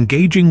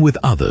 Engaging with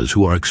others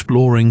who are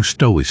exploring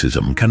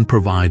Stoicism can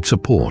provide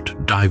support,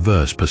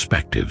 diverse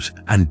perspectives,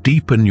 and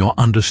deepen your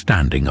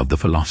understanding of the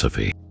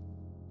philosophy.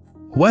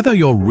 Whether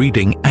you're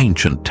reading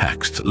ancient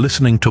texts,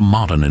 listening to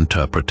modern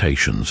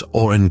interpretations,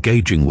 or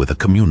engaging with a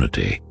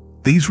community,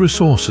 these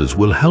resources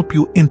will help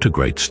you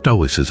integrate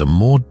Stoicism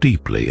more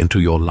deeply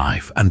into your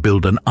life and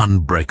build an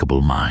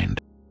unbreakable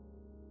mind.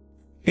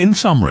 In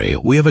summary,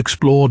 we have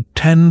explored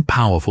 10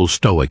 powerful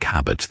Stoic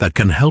habits that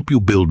can help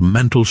you build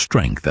mental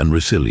strength and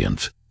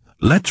resilience.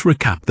 Let's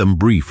recap them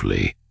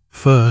briefly.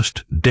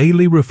 First,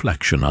 daily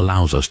reflection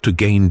allows us to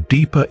gain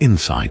deeper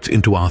insights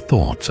into our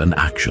thoughts and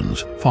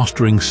actions,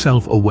 fostering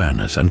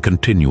self-awareness and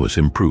continuous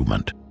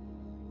improvement.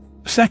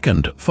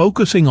 Second,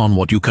 focusing on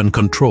what you can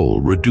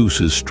control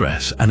reduces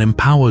stress and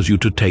empowers you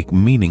to take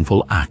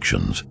meaningful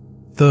actions.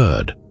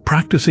 Third,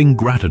 practicing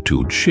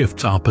gratitude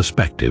shifts our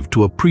perspective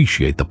to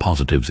appreciate the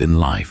positives in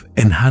life,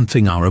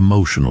 enhancing our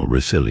emotional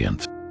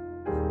resilience.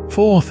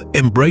 Fourth,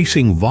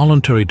 embracing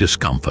voluntary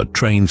discomfort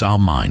trains our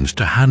minds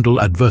to handle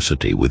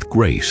adversity with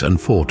grace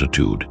and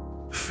fortitude.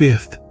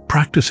 Fifth,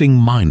 practicing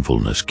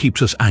mindfulness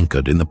keeps us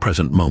anchored in the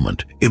present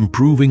moment,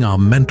 improving our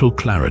mental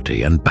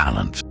clarity and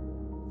balance.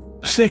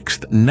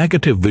 Sixth,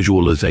 negative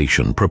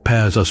visualization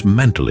prepares us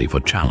mentally for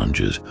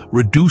challenges,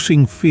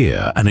 reducing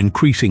fear and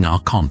increasing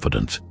our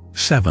confidence.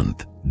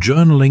 Seventh,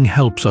 journaling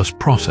helps us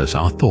process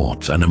our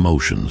thoughts and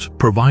emotions,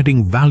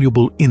 providing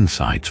valuable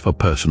insights for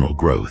personal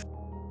growth.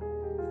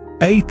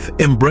 Eighth,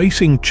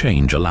 embracing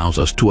change allows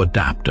us to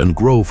adapt and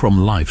grow from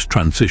life's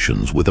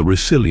transitions with a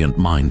resilient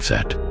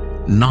mindset.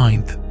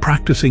 Ninth,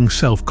 practicing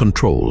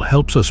self-control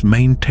helps us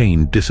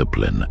maintain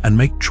discipline and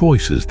make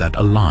choices that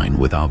align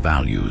with our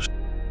values.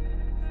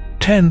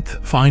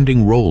 10th,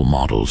 finding role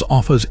models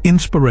offers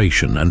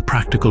inspiration and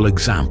practical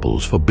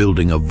examples for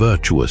building a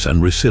virtuous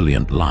and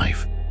resilient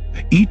life.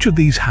 Each of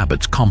these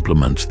habits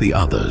complements the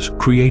others,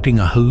 creating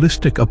a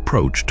holistic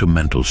approach to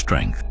mental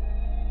strength.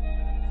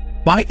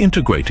 By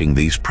integrating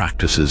these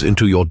practices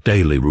into your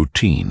daily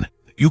routine,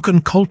 you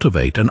can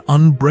cultivate an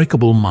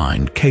unbreakable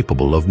mind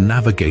capable of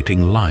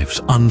navigating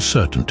life's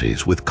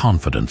uncertainties with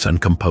confidence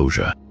and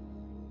composure.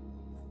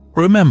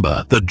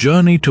 Remember, the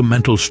journey to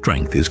mental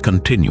strength is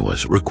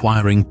continuous,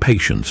 requiring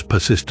patience,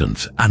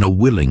 persistence, and a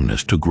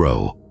willingness to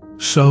grow.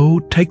 So,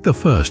 take the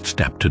first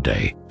step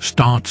today.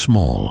 Start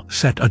small,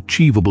 set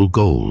achievable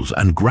goals,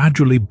 and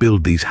gradually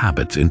build these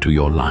habits into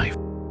your life.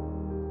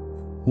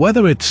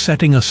 Whether it's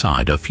setting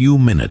aside a few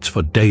minutes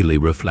for daily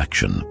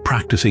reflection,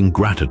 practicing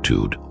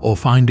gratitude, or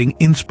finding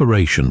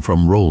inspiration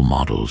from role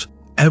models,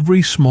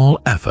 every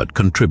small effort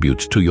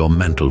contributes to your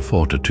mental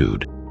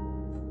fortitude.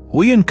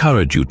 We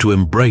encourage you to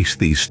embrace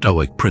these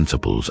Stoic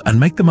principles and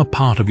make them a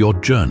part of your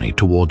journey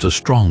towards a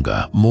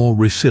stronger, more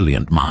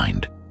resilient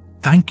mind.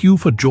 Thank you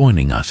for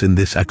joining us in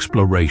this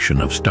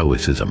exploration of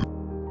Stoicism.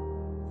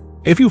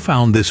 If you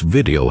found this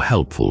video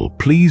helpful,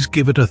 please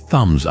give it a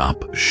thumbs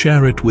up,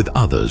 share it with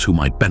others who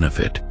might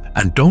benefit,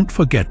 and don't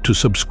forget to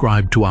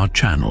subscribe to our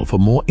channel for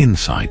more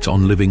insights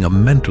on living a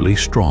mentally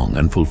strong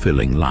and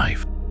fulfilling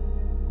life.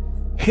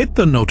 Hit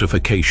the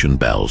notification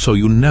bell so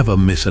you never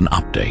miss an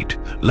update.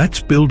 Let's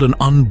build an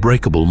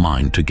unbreakable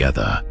mind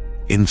together.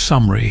 In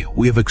summary,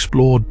 we have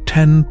explored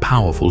 10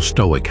 powerful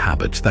Stoic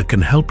habits that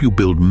can help you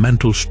build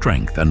mental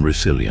strength and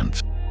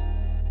resilience.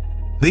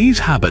 These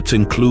habits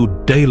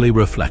include daily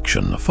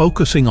reflection,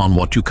 focusing on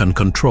what you can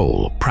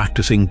control,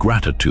 practicing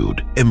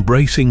gratitude,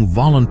 embracing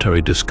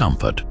voluntary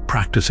discomfort,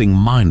 practicing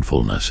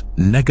mindfulness,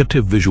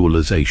 negative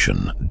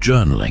visualization,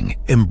 journaling,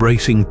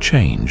 embracing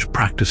change,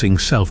 practicing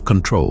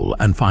self-control,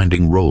 and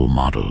finding role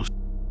models.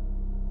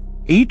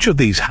 Each of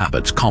these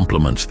habits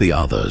complements the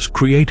others,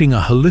 creating a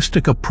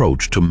holistic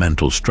approach to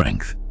mental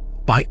strength.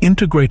 By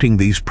integrating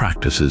these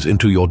practices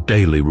into your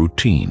daily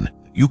routine,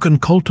 you can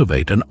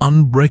cultivate an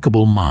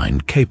unbreakable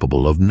mind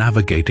capable of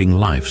navigating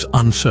life's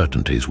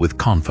uncertainties with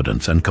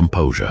confidence and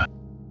composure.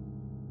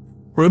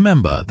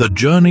 Remember, the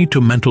journey to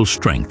mental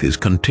strength is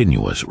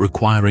continuous,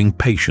 requiring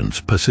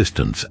patience,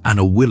 persistence, and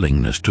a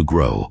willingness to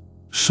grow.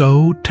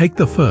 So, take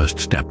the first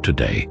step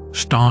today.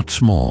 Start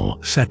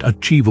small, set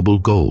achievable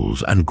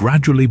goals, and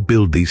gradually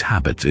build these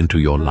habits into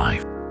your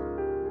life.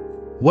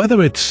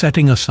 Whether it's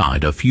setting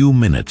aside a few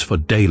minutes for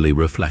daily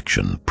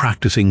reflection,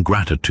 practicing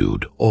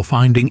gratitude, or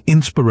finding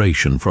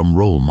inspiration from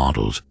role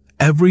models,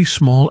 every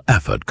small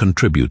effort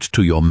contributes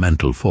to your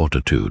mental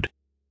fortitude.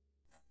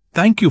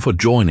 Thank you for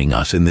joining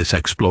us in this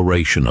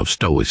exploration of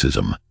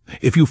Stoicism.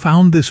 If you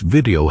found this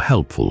video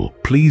helpful,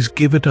 please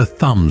give it a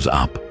thumbs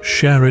up,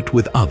 share it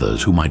with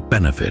others who might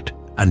benefit,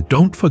 and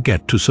don't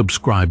forget to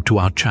subscribe to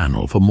our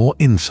channel for more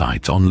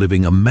insights on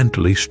living a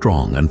mentally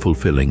strong and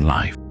fulfilling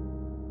life.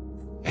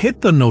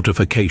 Hit the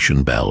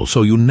notification bell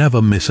so you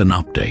never miss an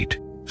update.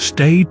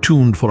 Stay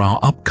tuned for our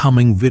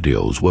upcoming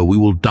videos where we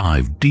will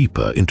dive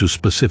deeper into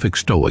specific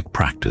Stoic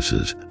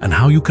practices and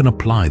how you can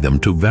apply them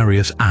to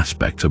various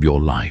aspects of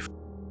your life.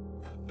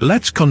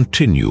 Let's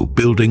continue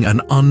building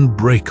an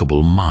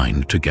unbreakable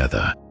mind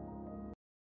together.